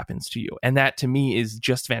what happens to you. And that to me is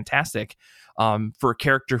just fantastic for a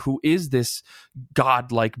character who is this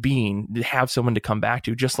godlike being, to have someone to come back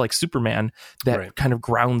to, just like Superman, that kind of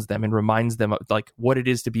grounds them and reminds them of like what it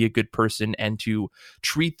is to be a good person and to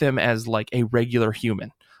treat them as like a regular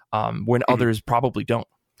human when others probably don't.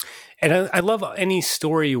 And I love any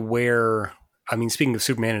story where, I mean, speaking of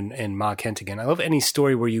Superman and Ma Kent again, I love any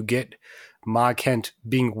story where you get Ma Kent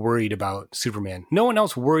being worried about Superman. No one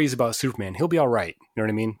else worries about Superman. He'll be all right. You know what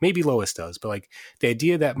I mean? Maybe Lois does, but like the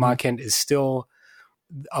idea that Ma Kent is still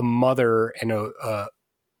a mother and an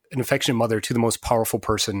affectionate mother to the most powerful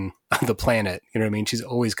person on the planet. You know what I mean? She's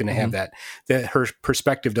always going to have that her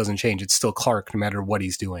perspective doesn't change. It's still Clark no matter what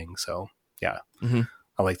he's doing. So yeah,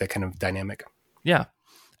 I like that kind of dynamic. Yeah.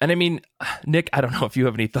 And I mean, Nick, I don't know if you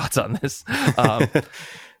have any thoughts on this.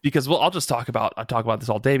 Because I'll just talk about this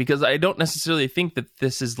all day, because I don't necessarily think that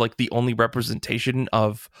this is like the only representation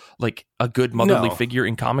of like a good motherly figure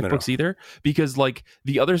in comic books either. Because like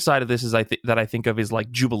the other side of this is I think of is like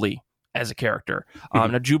Jubilee as a character.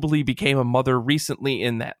 Now Jubilee became a mother recently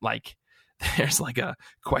in that like there's like a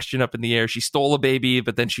question up in the air. She stole a baby,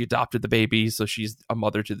 but then she adopted the baby, so she's a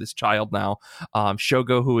mother to this child now.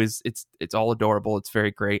 Shogo, who is it's all adorable, it's very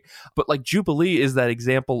great. But like Jubilee is that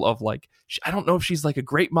example of like, I don't know if she's like a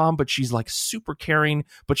great mom, but she's like super caring.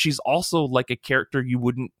 But she's also like a character you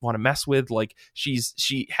wouldn't want to mess with. Like she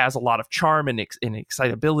has a lot of charm and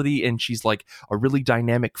excitability, and she's like a really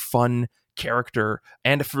dynamic, fun character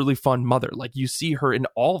and a really fun mother. Like you see her in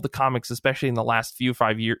all of the comics, especially in the last 3 to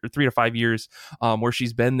 5 years, where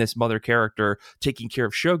she's been this mother character taking care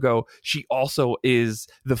of Shogo. She also is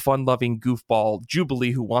the fun-loving goofball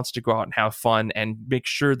Jubilee who wants to go out and have fun and make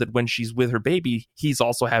sure that when she's with her baby, he's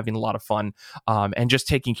also having a lot of fun and just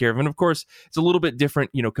taking care of him. And of course, it's a little bit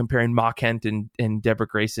different, comparing Ma Kent and Deborah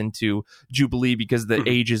Grayson to Jubilee, because the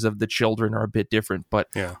ages of the children are a bit different. But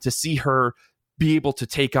to see her be able to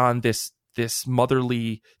take on this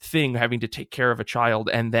motherly thing, having to take care of a child,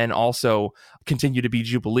 and then also continue to be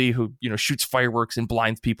Jubilee, who shoots fireworks and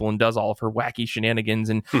blinds people and does all of her wacky shenanigans.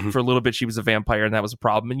 And for a little bit she was a vampire, and that was a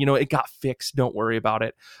problem, and it got fixed, don't worry about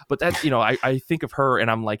it. But that's I think of her and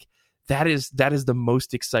I'm like, that is the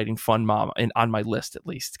most exciting fun mom on my list, at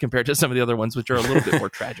least compared to some of the other ones, which are a little bit more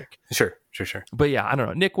tragic. Sure. But yeah, I don't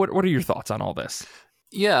know, Nick, what are your thoughts on all this?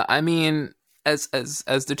 Yeah, I mean, as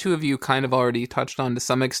the two of you kind of already touched on to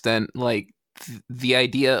some extent, like the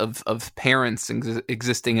idea of parents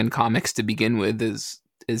existing in comics to begin with is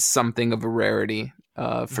something of a rarity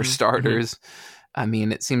for starters. I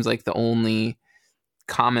mean, it seems like the only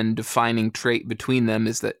common defining trait between them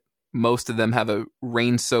is that most of them have a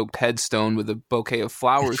rain-soaked headstone with a bouquet of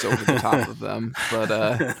flowers over the top of them.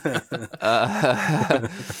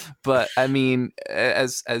 But I mean,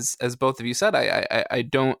 as both of you said, I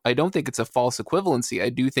don't think it's a false equivalency. I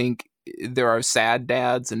do think there are sad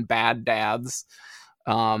dads and bad dads.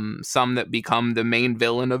 Some that become the main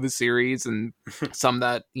villain of a series, and some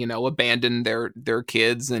that abandon their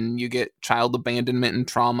kids, and you get child abandonment and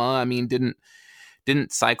trauma. I mean, didn't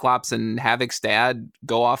Cyclops and Havoc's dad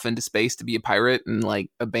go off into space to be a pirate and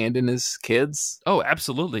like abandon his kids? Oh,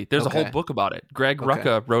 absolutely. There's a whole book about it. Greg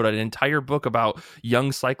Rucka wrote an entire book about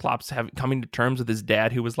young Cyclops coming to terms with his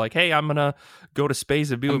dad, who was like, "Hey, I'm gonna go to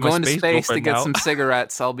space and be with my space girlfriend. I'm going to space to get some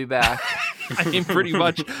cigarettes. I'll be back." I mean, pretty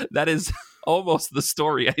much that is almost the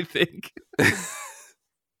story, I think. I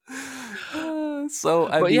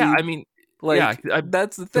mean, I mean, like,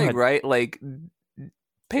 that's the thing, right? Like,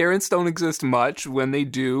 parents don't exist much. When they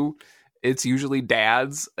do, it's usually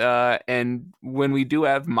dads. And when we do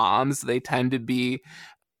have moms, they tend to be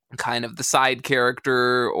kind of the side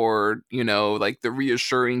character, or, you know, like the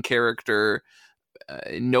reassuring character.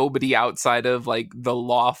 Nobody outside of like the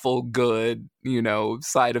lawful good, you know,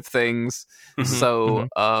 side of things. So,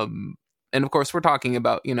 and of course we're talking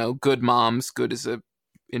about, you know, good moms. Good is a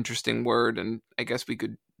interesting word, and I guess we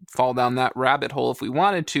could fall down that rabbit hole if we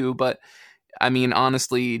wanted to, but I mean,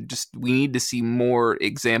 honestly, just we need to see more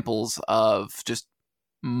examples of just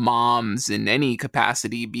moms in any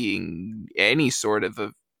capacity being any sort of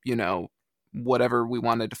a, you know, whatever we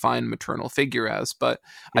want to define maternal figure as. But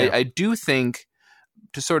I do think,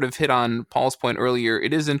 to sort of hit on Paul's point earlier,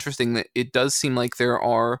 it is interesting that it does seem like there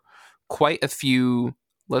are quite a few,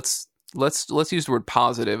 let's use the word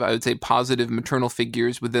positive. I would say positive maternal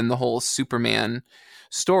figures within the whole Superman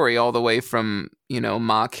story, all the way from, you know,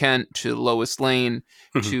 Ma Kent to Lois Lane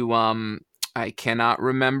to I cannot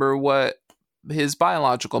remember what his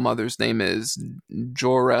biological mother's name is.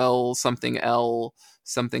 Jor-El something L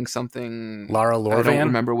something. Lara Lorvan? I don't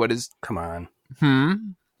remember what his... Come on.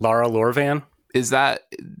 Lara Lorvan? Is that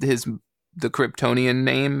the Kryptonian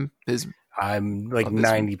name? I'm like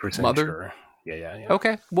 90% mother? sure. Yeah.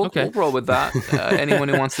 Okay, we'll roll with that. Anyone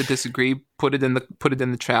who wants to disagree, put it in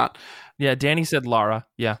the chat. Yeah, Danny said Lara.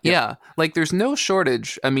 Yeah. Like there's no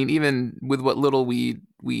shortage. I mean, even with what little we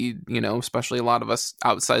you know, especially a lot of us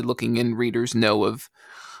outside looking in readers know of,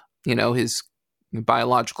 you know, his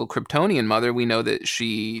biological Kryptonian mother, we know that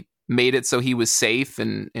she made it so he was safe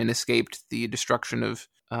and escaped the destruction of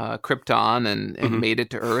Krypton and made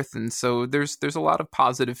it to Earth. And so there's a lot of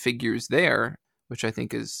positive figures there, which I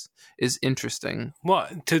think is interesting. Well,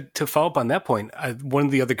 to follow up on that point, one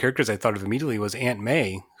of the other characters I thought of immediately was Aunt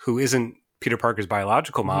May, who isn't Peter Parker's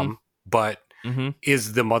biological mom, but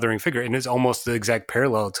is the mothering figure, and is almost the exact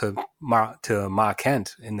parallel to Ma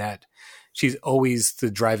Kent in that she's always the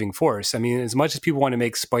driving force. I mean, as much as people want to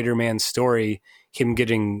make Spider-Man's story him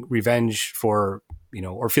getting revenge for, you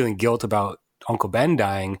know, or feeling guilt about Uncle Ben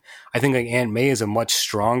dying, I think like Aunt May is a much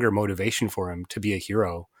stronger motivation for him to be a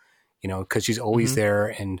hero, you know, because she's always there,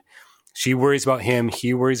 and she worries about him,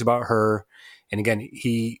 he worries about her. And again,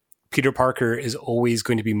 Peter Parker is always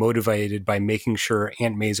going to be motivated by making sure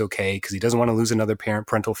Aunt May's okay, because he doesn't want to lose another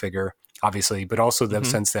parental figure, obviously, but also the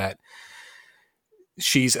sense that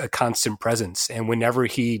she's a constant presence. And whenever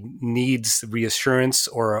he needs reassurance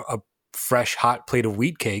or a fresh, hot plate of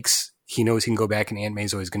wheat cakes, he knows he can go back and Aunt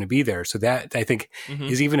May's always going to be there. So that, I think,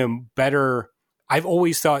 is even a better... I've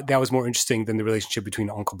always thought that was more interesting than the relationship between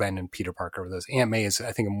Uncle Ben and Peter Parker. Those Aunt May is,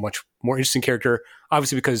 I think, a much more interesting character,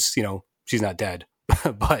 obviously because, you know, she's not dead.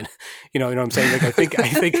 But you know what I'm saying? Like I think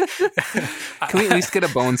can we at least get a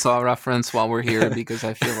Bonesaw reference while we're here? Because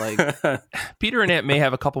I feel like Peter and Aunt May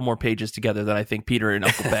have a couple more pages together than I think Peter and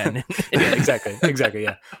Uncle Ben. Yeah, exactly.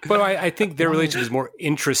 Yeah. But I think their relationship is more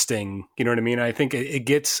interesting. You know what I mean? I think it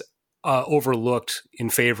gets overlooked in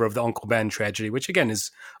favor of the Uncle Ben tragedy, which again is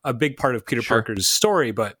a big part of Peter Parker's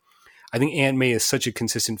story. But I think Aunt May is such a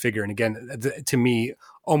consistent figure. And again, to me,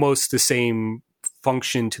 almost the same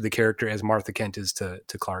function to the character as Martha Kent is to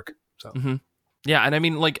Clark. So yeah, and I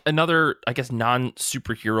mean, like another, I guess,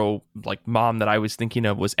 non-superhero like mom that I was thinking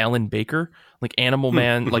of was Ellen Baker, like Animal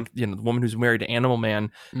Man, like, you know, the woman who's married to Animal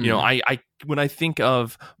Man. You know, I when I think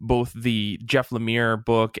of both the Jeff Lemire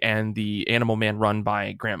book and the Animal Man run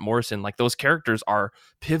by Grant Morrison, like those characters are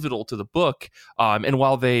pivotal to the book. And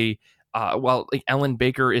while they like Ellen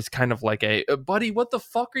Baker is kind of like a buddy, what the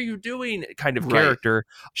fuck are you doing kind of character,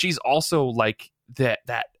 she's also like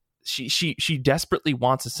that she desperately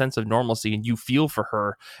wants a sense of normalcy, and you feel for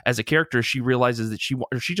her as a character. She realizes that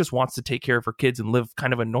she just wants to take care of her kids and live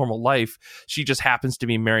kind of a normal life. She just happens to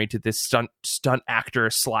be married to this stunt actor /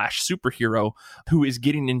 superhero who is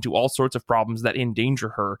getting into all sorts of problems that endanger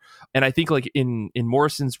her. And I think like in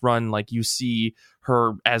Morrison's run, like you see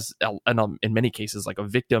her as in many cases like a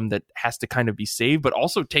victim that has to kind of be saved, but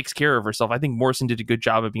also takes care of herself. I think Morrison did a good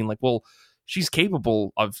job of being like, well, she's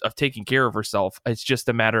capable of taking care of herself. It's just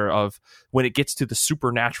a matter of when it gets to the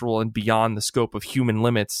supernatural and beyond the scope of human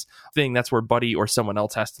limits thing, that's where Buddy or someone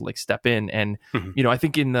else has to like step in. And, you know, I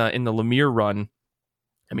think in the Lemire run,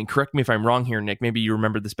 I mean, correct me if I'm wrong here, Nick, maybe you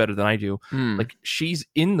remember this better than I do. Like she's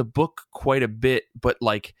in the book quite a bit, but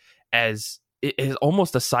like as it is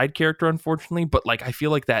almost a side character, unfortunately, but like I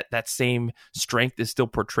feel like that same strength is still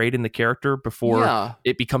portrayed in the character before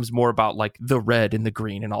it becomes more about like the red and the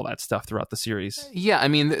green and all that stuff throughout the series. Yeah, I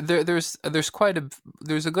mean, there's a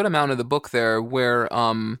good amount of the book there where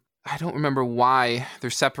I don't remember why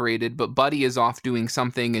they're separated, but Buddy is off doing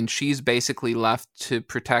something, and she's basically left to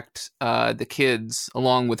protect the kids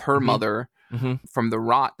along with her mother from the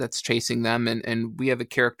rot that's chasing them. And we have a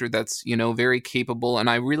character that's, very capable. And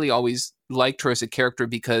I really always liked her as a character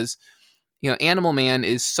because, Animal Man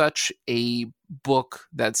is such a book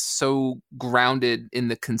that's so grounded in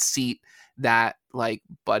the conceit that, like,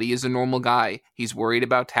 Buddy is a normal guy. He's worried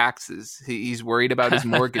about taxes. He's worried about his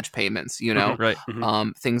mortgage payments, Right.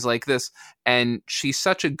 Things like this. And she's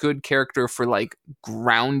such a good character for, like,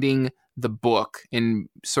 grounding the book and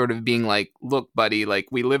sort of being like, look, Buddy, like,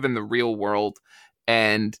 we live in the real world,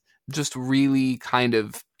 and just really kind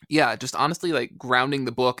of, just honestly, like, grounding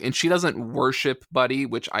the book. And she doesn't worship Buddy,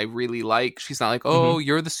 which I really like. She's not like, oh,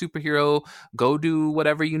 you're the superhero, go do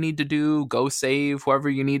whatever you need to do, go save whoever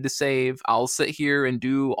you need to save, I'll sit here and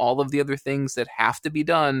do all of the other things that have to be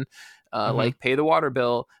done, like pay the water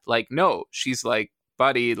bill. Like, no, she's like,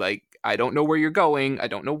 Buddy, like, I don't know where you're going, I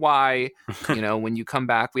don't know why, when you come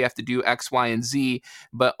back we have to do X, Y, and Z,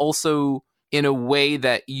 but also in a way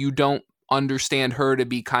that you don't understand her to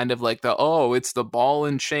be kind of like it's the ball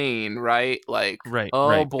and chain, right? Like,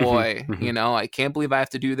 boy, I can't believe I have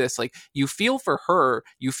to do this. Like, you feel for her,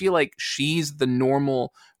 you feel like she's the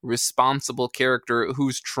normal, responsible character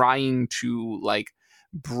who's trying to, like,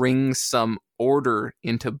 bring some order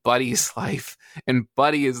into Buddy's life, and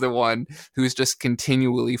Buddy is the one who's just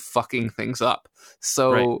continually fucking things up.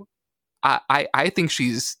 So I think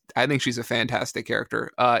she's a fantastic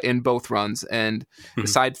character in both runs, and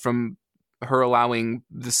aside from her allowing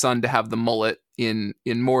the son to have the mullet in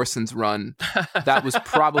Morrison's run, that was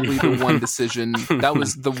probably the one decision, that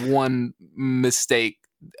was the one mistake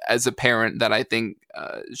as a parent that I think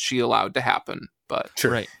she allowed to happen. But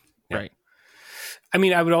sure. Right. I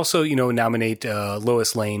mean, I would also, nominate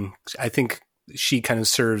Lois Lane. I think she kind of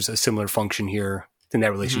serves a similar function here in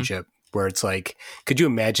that relationship, where it's like, could you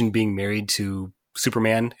imagine being married to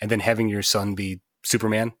Superman and then having your son be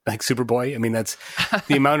Superman, like Superboy? I mean, that's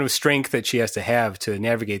the amount of strength that she has to have to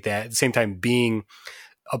navigate that. At the same time, being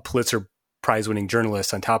a Pulitzer Prize-winning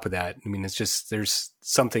journalist on top of that. I mean, it's just, there's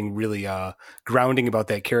something really grounding about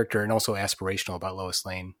that character, and also aspirational about Lois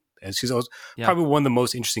Lane. And she's always probably one of the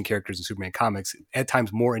most interesting characters in Superman comics, at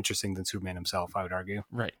times more interesting than Superman himself, I would argue.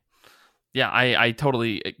 Right. Yeah, I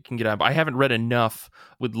totally can get up. I haven't read enough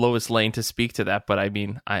with Lois Lane to speak to that, but I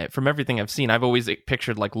mean, from everything I've seen, I've always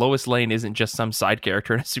pictured, like, Lois Lane isn't just some side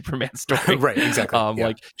character in a Superman story. Right,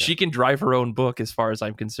 exactly. She can drive her own book as far as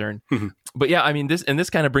I'm concerned. But yeah, I mean, this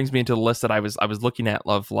kind of brings me into the list that I was looking at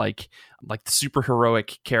of like the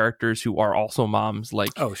superheroic characters who are also moms,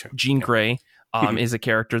 like Jean Grey. Is a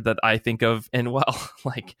character that I think of, and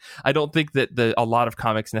like, I don't think that a lot of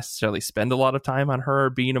comics necessarily spend a lot of time on her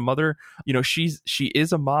being a mother. She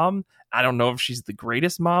is a mom. I don't know if she's the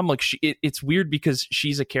greatest mom. Like, it's weird because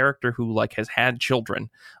she's a character who, like, has had children,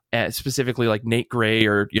 specifically like Nate Gray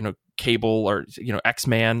or Cable or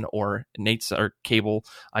X-Man or Nate's or Cable,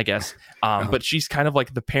 I guess. But she's kind of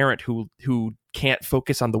like the parent who can't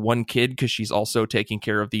focus on the one kid because she's also taking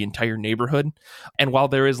care of the entire neighborhood. And while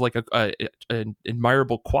there is like an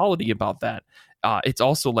admirable quality about that, it's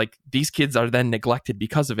also like these kids are then neglected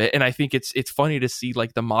because of it. And I think it's funny to see,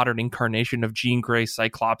 like, the modern incarnation of Jean Grey,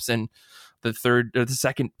 Cyclops, and the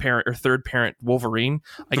second parent or third parent Wolverine,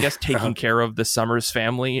 I guess, taking care of the Summers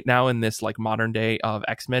family now in this, like, modern day of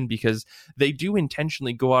X-Men, because they do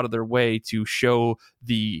intentionally go out of their way to show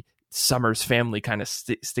the Summers family kind of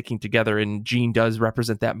sticking together, and Jean does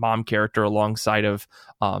represent that mom character alongside of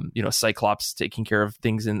Cyclops taking care of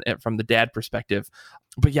things from the dad perspective.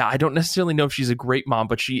 But yeah, I don't necessarily know if she's a great mom,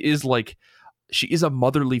 but she is a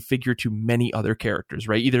motherly figure to many other characters,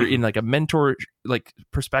 right? Either in like a mentor like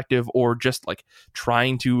perspective, or just like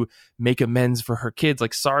trying to make amends for her kids.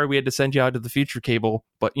 Like, sorry, we had to send you out to the future, Cable,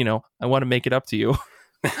 but I want to make it up to you.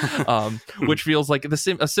 Which feels like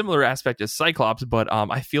a similar aspect as Cyclops, but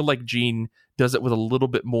I feel like Jean does it with a little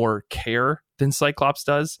bit more care than Cyclops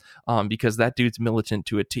does, because that dude's militant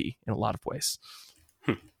to a T in a lot of ways.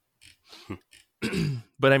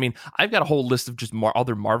 But I mean, I've got a whole list of just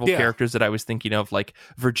other Marvel characters that I was thinking of. Like,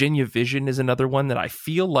 Virginia Vision is another one that I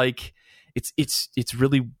feel like it's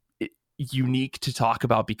really unique to talk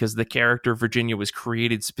about, because the character Virginia was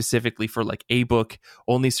created specifically for, like, a book,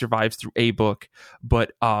 only survives through a book.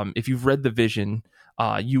 But if you've read the Vision,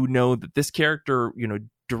 you know that this character,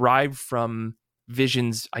 derived from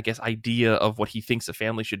Vision's, I guess, idea of what he thinks a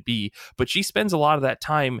family should be. But she spends a lot of that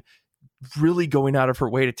time really going out of her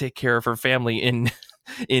way to take care of her family in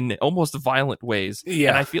in almost violent ways. Yeah,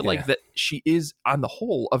 and I feel like that she is, on the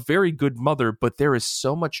whole, a very good mother, but there is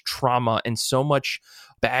so much trauma and so much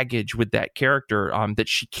baggage with that character that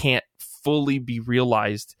she can't fully be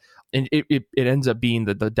realized. And it ends up being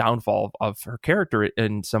the downfall of her character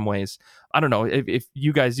in some ways. I don't know if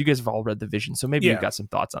you guys have all read The Vision, so maybe you've got some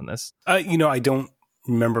thoughts on this. I don't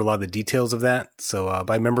remember a lot of the details of that. So,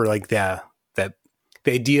 but I remember like the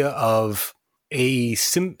idea of a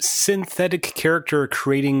synthetic character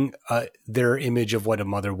creating their image of what a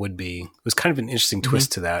mother would be. It was kind of an interesting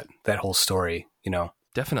twist to that whole story,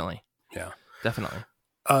 Definitely. Yeah. Definitely.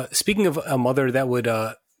 Speaking of a mother that would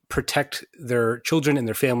protect their children and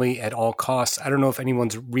their family at all costs, I don't know if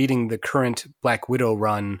anyone's reading the current Black Widow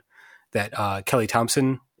run that Kelly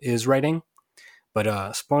Thompson is writing,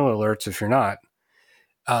 but spoiler alerts if you're not.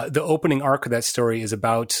 The opening arc of that story is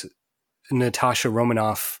about Natasha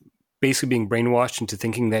Romanoff basically being brainwashed into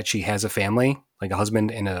thinking that she has a family, like a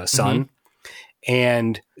husband and a son.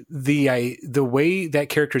 And the way that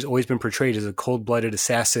character has always been portrayed as a cold-blooded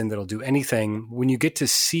assassin that'll do anything, when you get to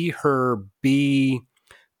see her be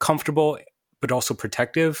comfortable but also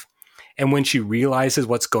protective, and when she realizes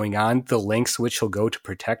what's going on, the lengths which she'll go to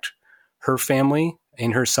protect her family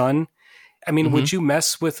and her son. I mean, would you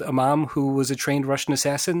mess with a mom who was a trained Russian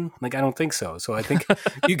assassin? Like, I don't think so. So I think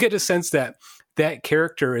you get a sense that that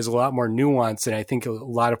character is a lot more nuanced than I think a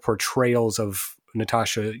lot of portrayals of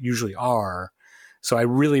Natasha usually are. So I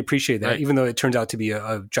really appreciate that, even though it turns out to be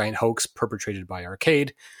a giant hoax perpetrated by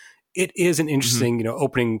Arcade. It is an interesting,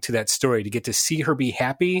 opening to that story to get to see her be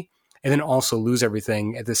happy and then also lose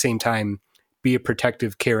everything at the same time, be a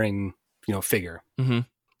protective, caring, figure.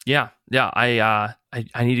 Yeah. I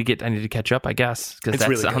need to catch up, I guess, because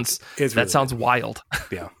that sounds wild.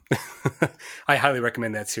 Yeah. I highly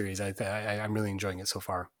recommend that series. I'm really enjoying it so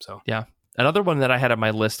far. So yeah. Another one that I had on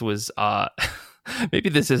my list was maybe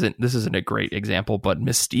this isn't a great example, but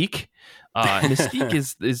Mystique. Mystique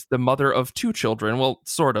is the mother of two children. Well,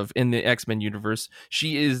 sort of, in the X-Men universe.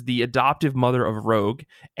 She is the adoptive mother of Rogue,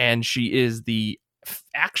 and she is the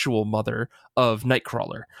actual mother of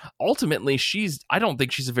Nightcrawler. Ultimately, I don't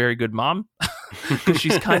think she's a very good mom, because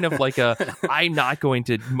she's kind of like I'm not going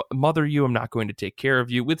to mother you, I'm not going to take care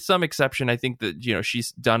of you, with some exception. I think that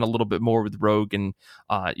she's done a little bit more with Rogue and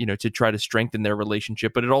to try to strengthen their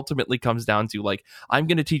relationship, but it ultimately comes down to like, I'm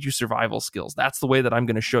going to teach you survival skills. That's the way that I'm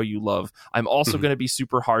going to show you love. I'm also going to be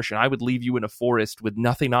super harsh, and I would leave you in a forest with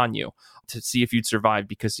nothing on you to see if you'd survive,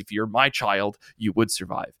 because if you're my child, you would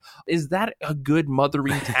survive. Is that a good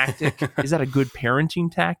mothering tactic? Is that a good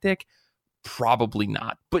parenting tactic? Probably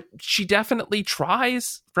not, but she definitely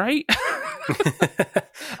tries, right?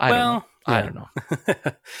 I don't know.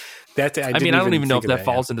 I don't even know if that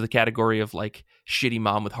falls into the category of like shitty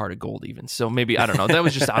mom with heart of gold even. So maybe, I don't know. That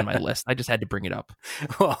was just on my list. I just had to bring it up.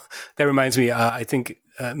 Well, that reminds me, I think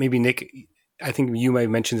maybe Nick, I think you might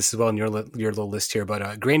mention this as well in your little list here,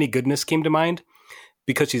 but Granny Goodness came to mind,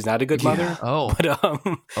 because she's not a good mother. Oh,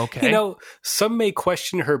 but okay. Some may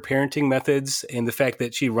question her parenting methods and the fact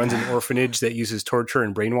that she runs an orphanage that uses torture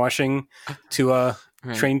and brainwashing to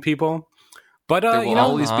train people. But there will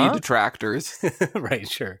always be detractors, right?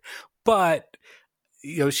 Sure, but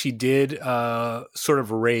she did sort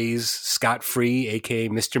of raise Scott-Free, aka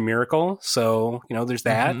Mr. Miracle. So there's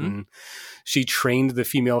that, and she trained the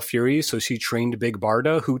female Furies. So she trained Big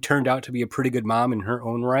Barda, who turned out to be a pretty good mom in her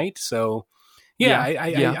own right. So.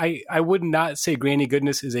 I would not say Granny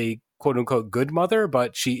Goodness is a quote unquote good mother,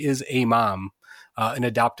 but she is a mom, an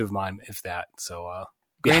adoptive mom, if that. So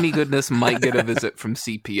Granny Goodness might get a visit from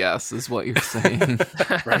CPS, is what you're saying.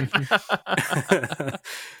 Right.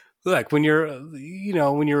 Look, when you're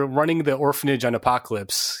running the orphanage on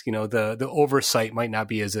Apocalypse, the oversight might not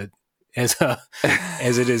be as it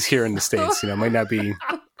is here in the States. Might not be.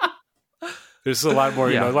 There's a lot more,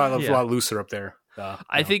 a lot looser up there.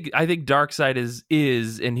 I think Darkseid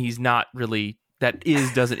is, and he's not really,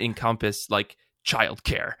 doesn't encompass like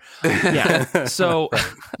childcare. Yeah. So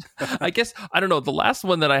I guess, I don't know. The last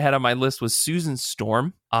one that I had on my list was Susan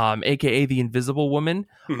Storm, aka the Invisible Woman.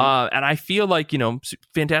 And I feel like,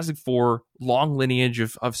 Fantastic Four, long lineage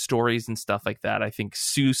of stories and stuff like that. I think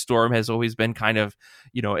Sue Storm has always been kind of,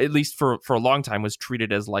 at least for a long time, was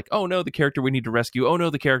treated as like, oh no, the character we need to rescue. Oh no,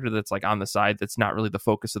 the character that's like on the side, that's not really the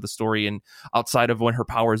focus of the story and outside of when her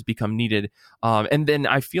powers become needed. And then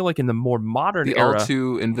I feel like in the more modern era, the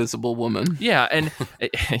L2 Invisible Woman. Yeah. And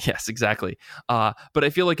yes, exactly. But I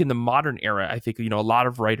feel like in the modern era, I think, a lot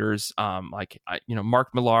of writers, Mark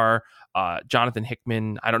Millar, Jonathan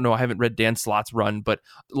Hickman, I don't know, I haven't read Dan Slott's run, but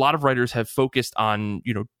a lot of writers have focused on,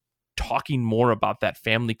 talking more about that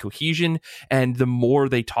family cohesion. And the more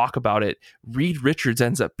they talk about it, Reed Richards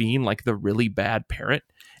ends up being like the really bad parent.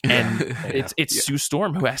 And it's Sue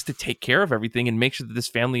Storm who has to take care of everything and make sure that this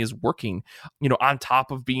family is working, on top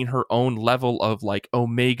of being her own level of like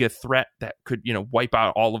Omega threat that could, wipe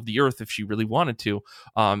out all of the earth if she really wanted to,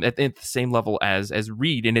 at the same level as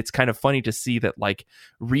Reed. And it's kind of funny to see that like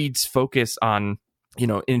Reed's focus on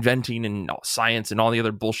inventing and science and all the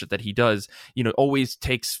other bullshit that he does, always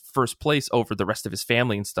takes first place over the rest of his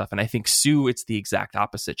family and stuff. And I think Sue, it's the exact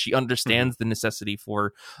opposite. She understands the necessity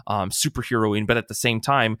for superheroing, but at the same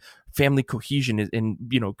time, family cohesion is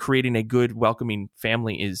creating a good, welcoming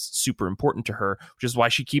family is super important to her, which is why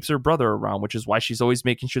she keeps her brother around, which is why she's always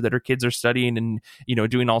making sure that her kids are studying and,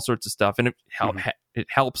 doing all sorts of stuff. And it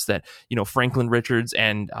helps that, Franklin Richards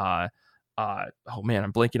and, oh man,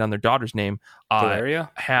 I'm blanking on their daughter's name. Valeria?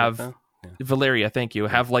 Valeria, thank you.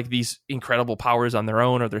 Have like these incredible powers on their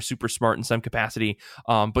own, or they're super smart in some capacity.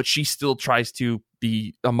 But she still tries to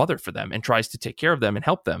be a mother for them and tries to take care of them and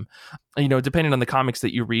help them. Depending on the comics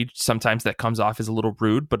that you read, sometimes that comes off as a little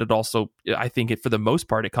rude, but it also, I think for the most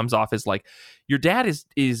part, it comes off as like, your dad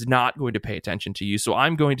is not going to pay attention to you, so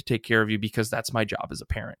I'm going to take care of you because that's my job as a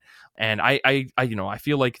parent. And I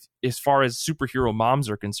feel like as far as superhero moms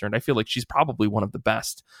are concerned, I feel like she's probably one of the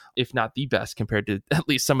best, if not the best, compared to at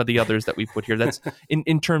least some of the others that we put here. That's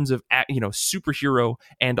in terms of, superhero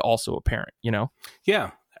and also a parent,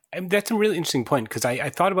 Yeah. And that's a really interesting point, because I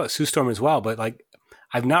thought about Sue Storm as well, but like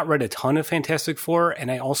I've not read a ton of Fantastic Four,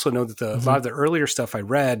 and I also know that a lot of the earlier stuff I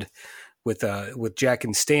read with Jack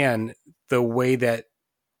and Stan, the way that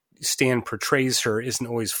Stan portrays her isn't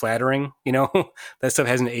always flattering. That stuff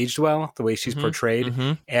hasn't aged well. The way she's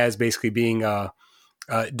portrayed as basically being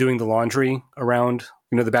doing the laundry around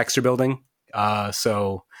the Baxter Building.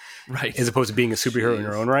 Right, as opposed to being a superhero in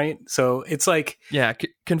her own right. So it's like,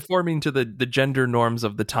 conforming to the gender norms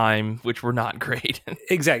of the time, which were not great.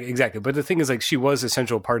 Exactly. But the thing is, like, she was a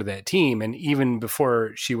central part of that team, and even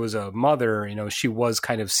before she was a mother, she was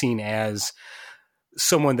kind of seen as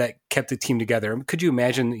someone that kept the team together. Could you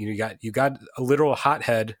imagine? You got a literal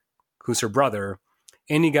hothead who's her brother,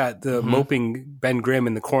 and you got the moping Ben Grimm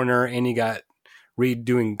in the corner, and you got Reed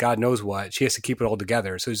doing God knows what. She has to keep it all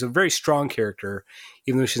together. So she's a very strong character,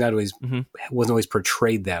 even though she's not always wasn't always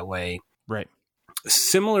portrayed that way. Right.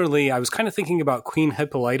 Similarly, I was kind of thinking about Queen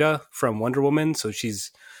Hippolyta from Wonder Woman. So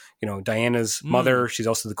she's, Diana's mother. She's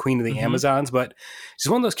also the queen of the Amazons, but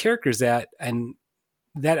she's one of those characters that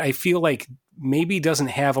I feel like maybe doesn't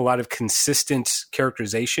have a lot of consistent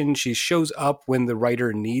characterization. She shows up when the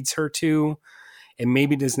writer needs her to, and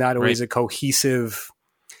maybe is not always a cohesive,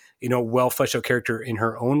 well fleshed out character in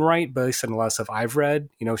her own right, but at least in a lot of stuff I've read,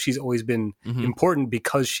 she's always been important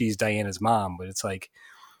because she's Diana's mom. But it's like,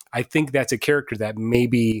 I think that's a character that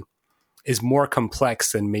maybe is more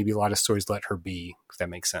complex than maybe a lot of stories let her be, if that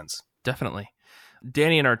makes sense. Definitely.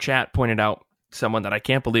 Danny in our chat pointed out someone that I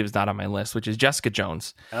can't believe is not on my list, which is Jessica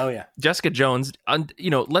Jones. Oh yeah. Jessica Jones,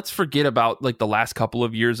 let's forget about like the last couple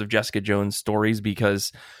of years of Jessica Jones stories,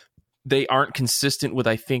 because they aren't consistent with,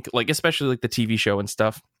 I think, like, especially like the TV show and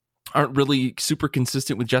stuff, aren't really super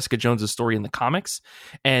consistent with Jessica Jones's story in the comics.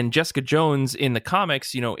 And Jessica Jones in the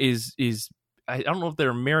comics, is I don't know if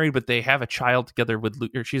they're married, but they have a child together with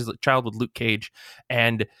Luke, or she's a child with Luke Cage.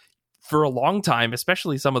 And for a long time,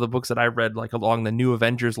 especially some of the books that I read, like along the New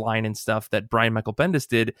Avengers line and stuff that Brian Michael Bendis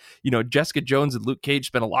did, Jessica Jones and Luke Cage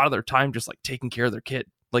spent a lot of their time just like taking care of their kid.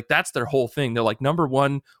 Like, that's their whole thing. They're like, number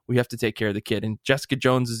one, we have to take care of the kid. And Jessica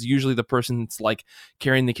Jones is usually the person that's like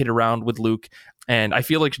carrying the kid around with Luke. And I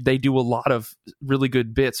feel like they do a lot of really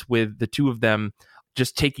good bits with the two of them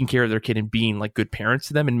just taking care of their kid and being like good parents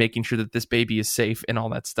to them and making sure that this baby is safe and all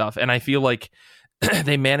that stuff. And I feel like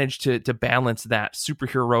they managed to balance that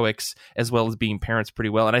superheroics as well as being parents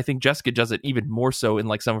pretty well. And I think Jessica does it even more so in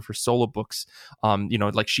like some of her solo books.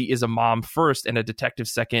 Like she is a mom first and a detective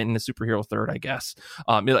second and a superhero third, I guess.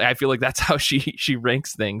 I feel like that's how she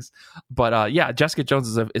ranks things. But Jessica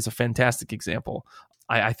Jones is a fantastic example.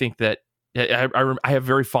 I think that I have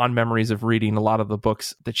very fond memories of reading a lot of the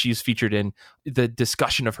books that she's featured in. The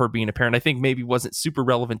discussion of her being a parent, I think, maybe wasn't super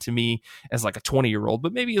relevant to me as like a 20-year-old,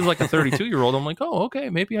 but maybe as like a 32-year-old, I'm like, oh, okay,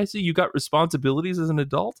 maybe I see you got responsibilities as an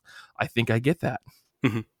adult. I think I get that.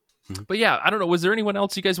 But yeah, I don't know. Was there anyone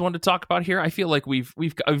else you guys wanted to talk about here? I feel like we've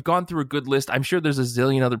gone through a good list. I'm sure there's a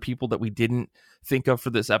zillion other people that we didn't think of for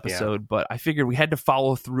this episode, but I figured we had to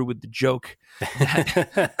follow through with the joke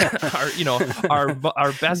that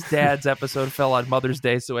our best dads episode fell on Mother's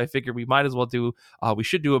Day, so I figured we might as well do. We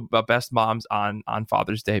should do a best moms on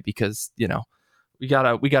Father's Day because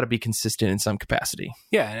we gotta be consistent in some capacity.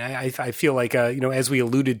 Yeah, and I feel like as we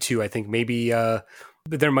alluded to, I think maybe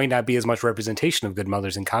there might not be as much representation of good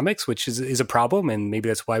mothers in comics, which is a problem, and maybe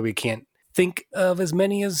that's why we can't think of as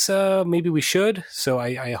many as maybe we should. So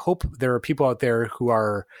I hope there are people out there who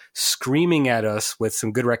are screaming at us with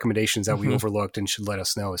some good recommendations that we overlooked and should let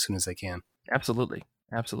us know as soon as they can. Absolutely.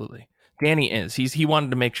 Danny is. He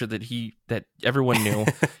wanted to make sure that everyone knew.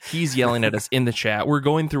 He's yelling at us in the chat. We're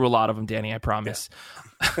going through a lot of them, Danny, I promise. Yeah.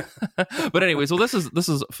 But anyways, well, this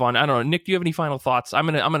is fun. I don't know, Nick, do you have any final thoughts? I'm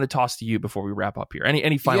gonna toss to you before we wrap up here.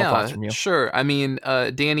 Any final thoughts from you? Sure. I mean,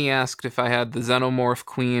 Danny asked if I had the Xenomorph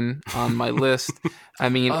Queen on my list. I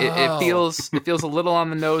mean, it feels a little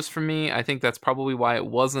on the nose for me. I think that's probably why it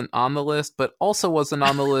wasn't on the list, but also wasn't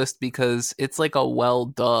on the list because it's like a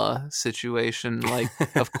duh situation. Like,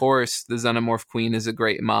 of course, the Xenomorph Queen is a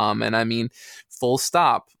great mom, and I mean, full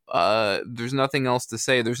stop. There's nothing else to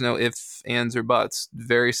say. There's no ifs, ands, or buts.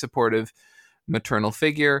 Very supportive maternal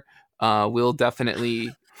figure. Will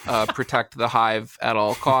definitely protect the hive at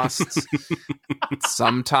all costs.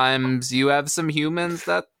 Sometimes you have some humans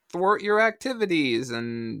that thwart your activities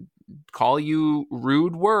and call you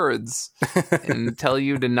rude words and tell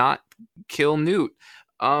you to not kill Newt.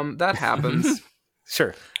 That happens.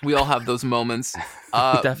 Sure. We all have those moments.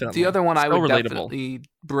 Definitely. The other one I would relatable. definitely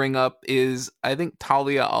bring up is, I think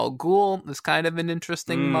Talia al Ghul is kind of an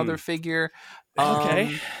interesting mother figure.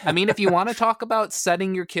 Okay. I mean, if you want to talk about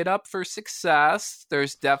setting your kid up for success,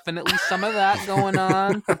 there's definitely some of that going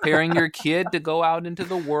on. Preparing your kid to go out into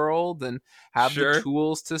the world and have the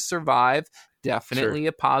tools to survive. Definitely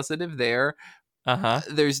a positive there.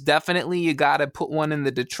 There's definitely, you gotta put one in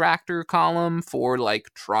the detractor column for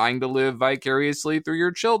like trying to live vicariously through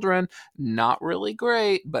your children. Not really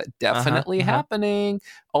great, but definitely happening.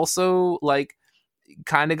 Also, like,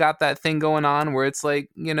 kind of got that thing going on where it's like,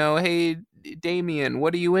 hey, Damien,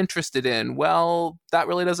 what are you interested in? Well, that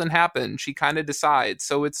really doesn't happen. She kind of decides.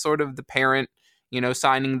 So it's sort of the parent,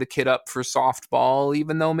 signing the kid up for softball,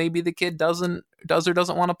 even though maybe the kid does or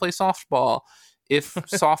doesn't want to play softball. If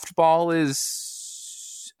softball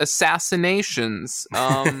is assassinations,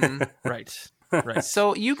 right.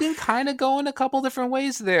 So you can kind of go in a couple different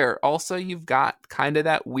ways there. Also, you've got kind of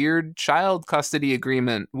that weird child custody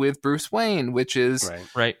agreement with Bruce Wayne, which is,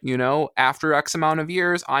 right. After X amount of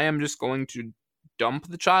years, I am just going to dump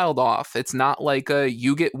the child off. It's not like a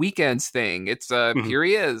you get weekends thing. It's here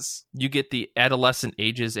he is. You get the adolescent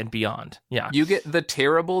ages and beyond. Yeah. You get the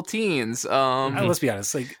terrible teens. Let's be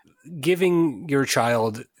honest, like, giving your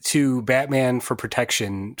child to Batman for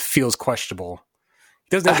protection feels questionable.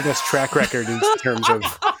 He doesn't have the best track record in terms of,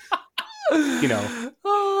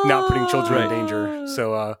 not putting children in danger.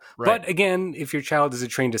 So, but again, if your child is a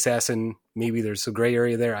trained assassin, maybe there's a gray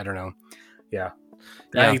area there. I don't know. Yeah.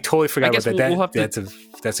 I totally forgot about that.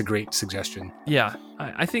 That's a great suggestion. Yeah,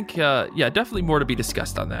 I think, definitely more to be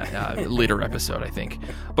discussed on that later episode, I think.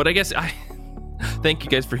 But I guess thank you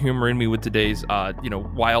guys for humoring me with today's,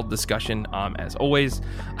 wild discussion. As always,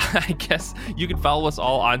 I guess you can follow us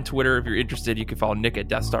all on Twitter if you're interested. You can follow Nick at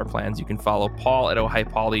Death Star Plans. You can follow Paul at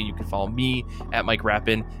OhiPolly. You can follow me at Mike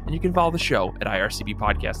Rappin. And you can follow the show at IRCB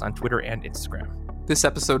Podcast on Twitter and Instagram. This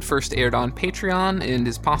episode first aired on Patreon and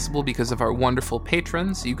is possible because of our wonderful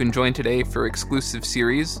patrons. You can join today for exclusive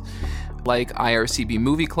series like IRCB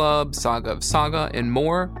Movie Club, Saga of Saga, and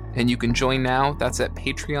more. And you can join now. That's at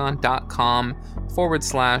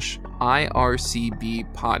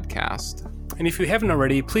patreon.com/IRCB podcast. And if you haven't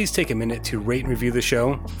already, please take a minute to rate and review the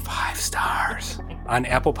show. 5 stars. On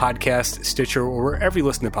Apple Podcasts, Stitcher, or wherever you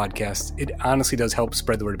listen to podcasts. It honestly does help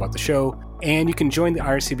spread the word about the show. And you can join the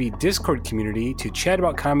IRCB Discord community to chat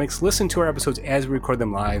about comics, listen to our episodes as we record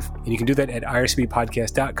them live. And you can do that at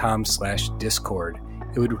ircbpodcast.com/discord.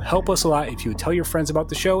 It would help us a lot if you would tell your friends about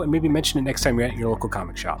the show and maybe mention it next time you're at your local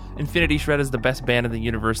comic shop. Infinity Shred is the best band in the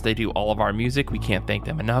universe. They do all of our music. We can't thank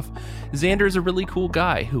them enough. Xander is a really cool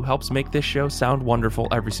guy who helps make this show sound wonderful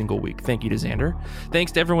every single week. Thank you to Xander.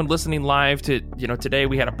 Thanks to everyone listening live. Today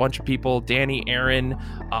we had a bunch of people: Danny, Aaron,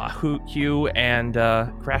 Hugh, and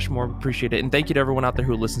Crashmore. Appreciate it. And thank you to everyone out there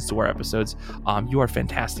who listens to our episodes. You are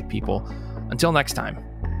fantastic people. Until next time,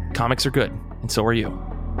 comics are good, and so are you.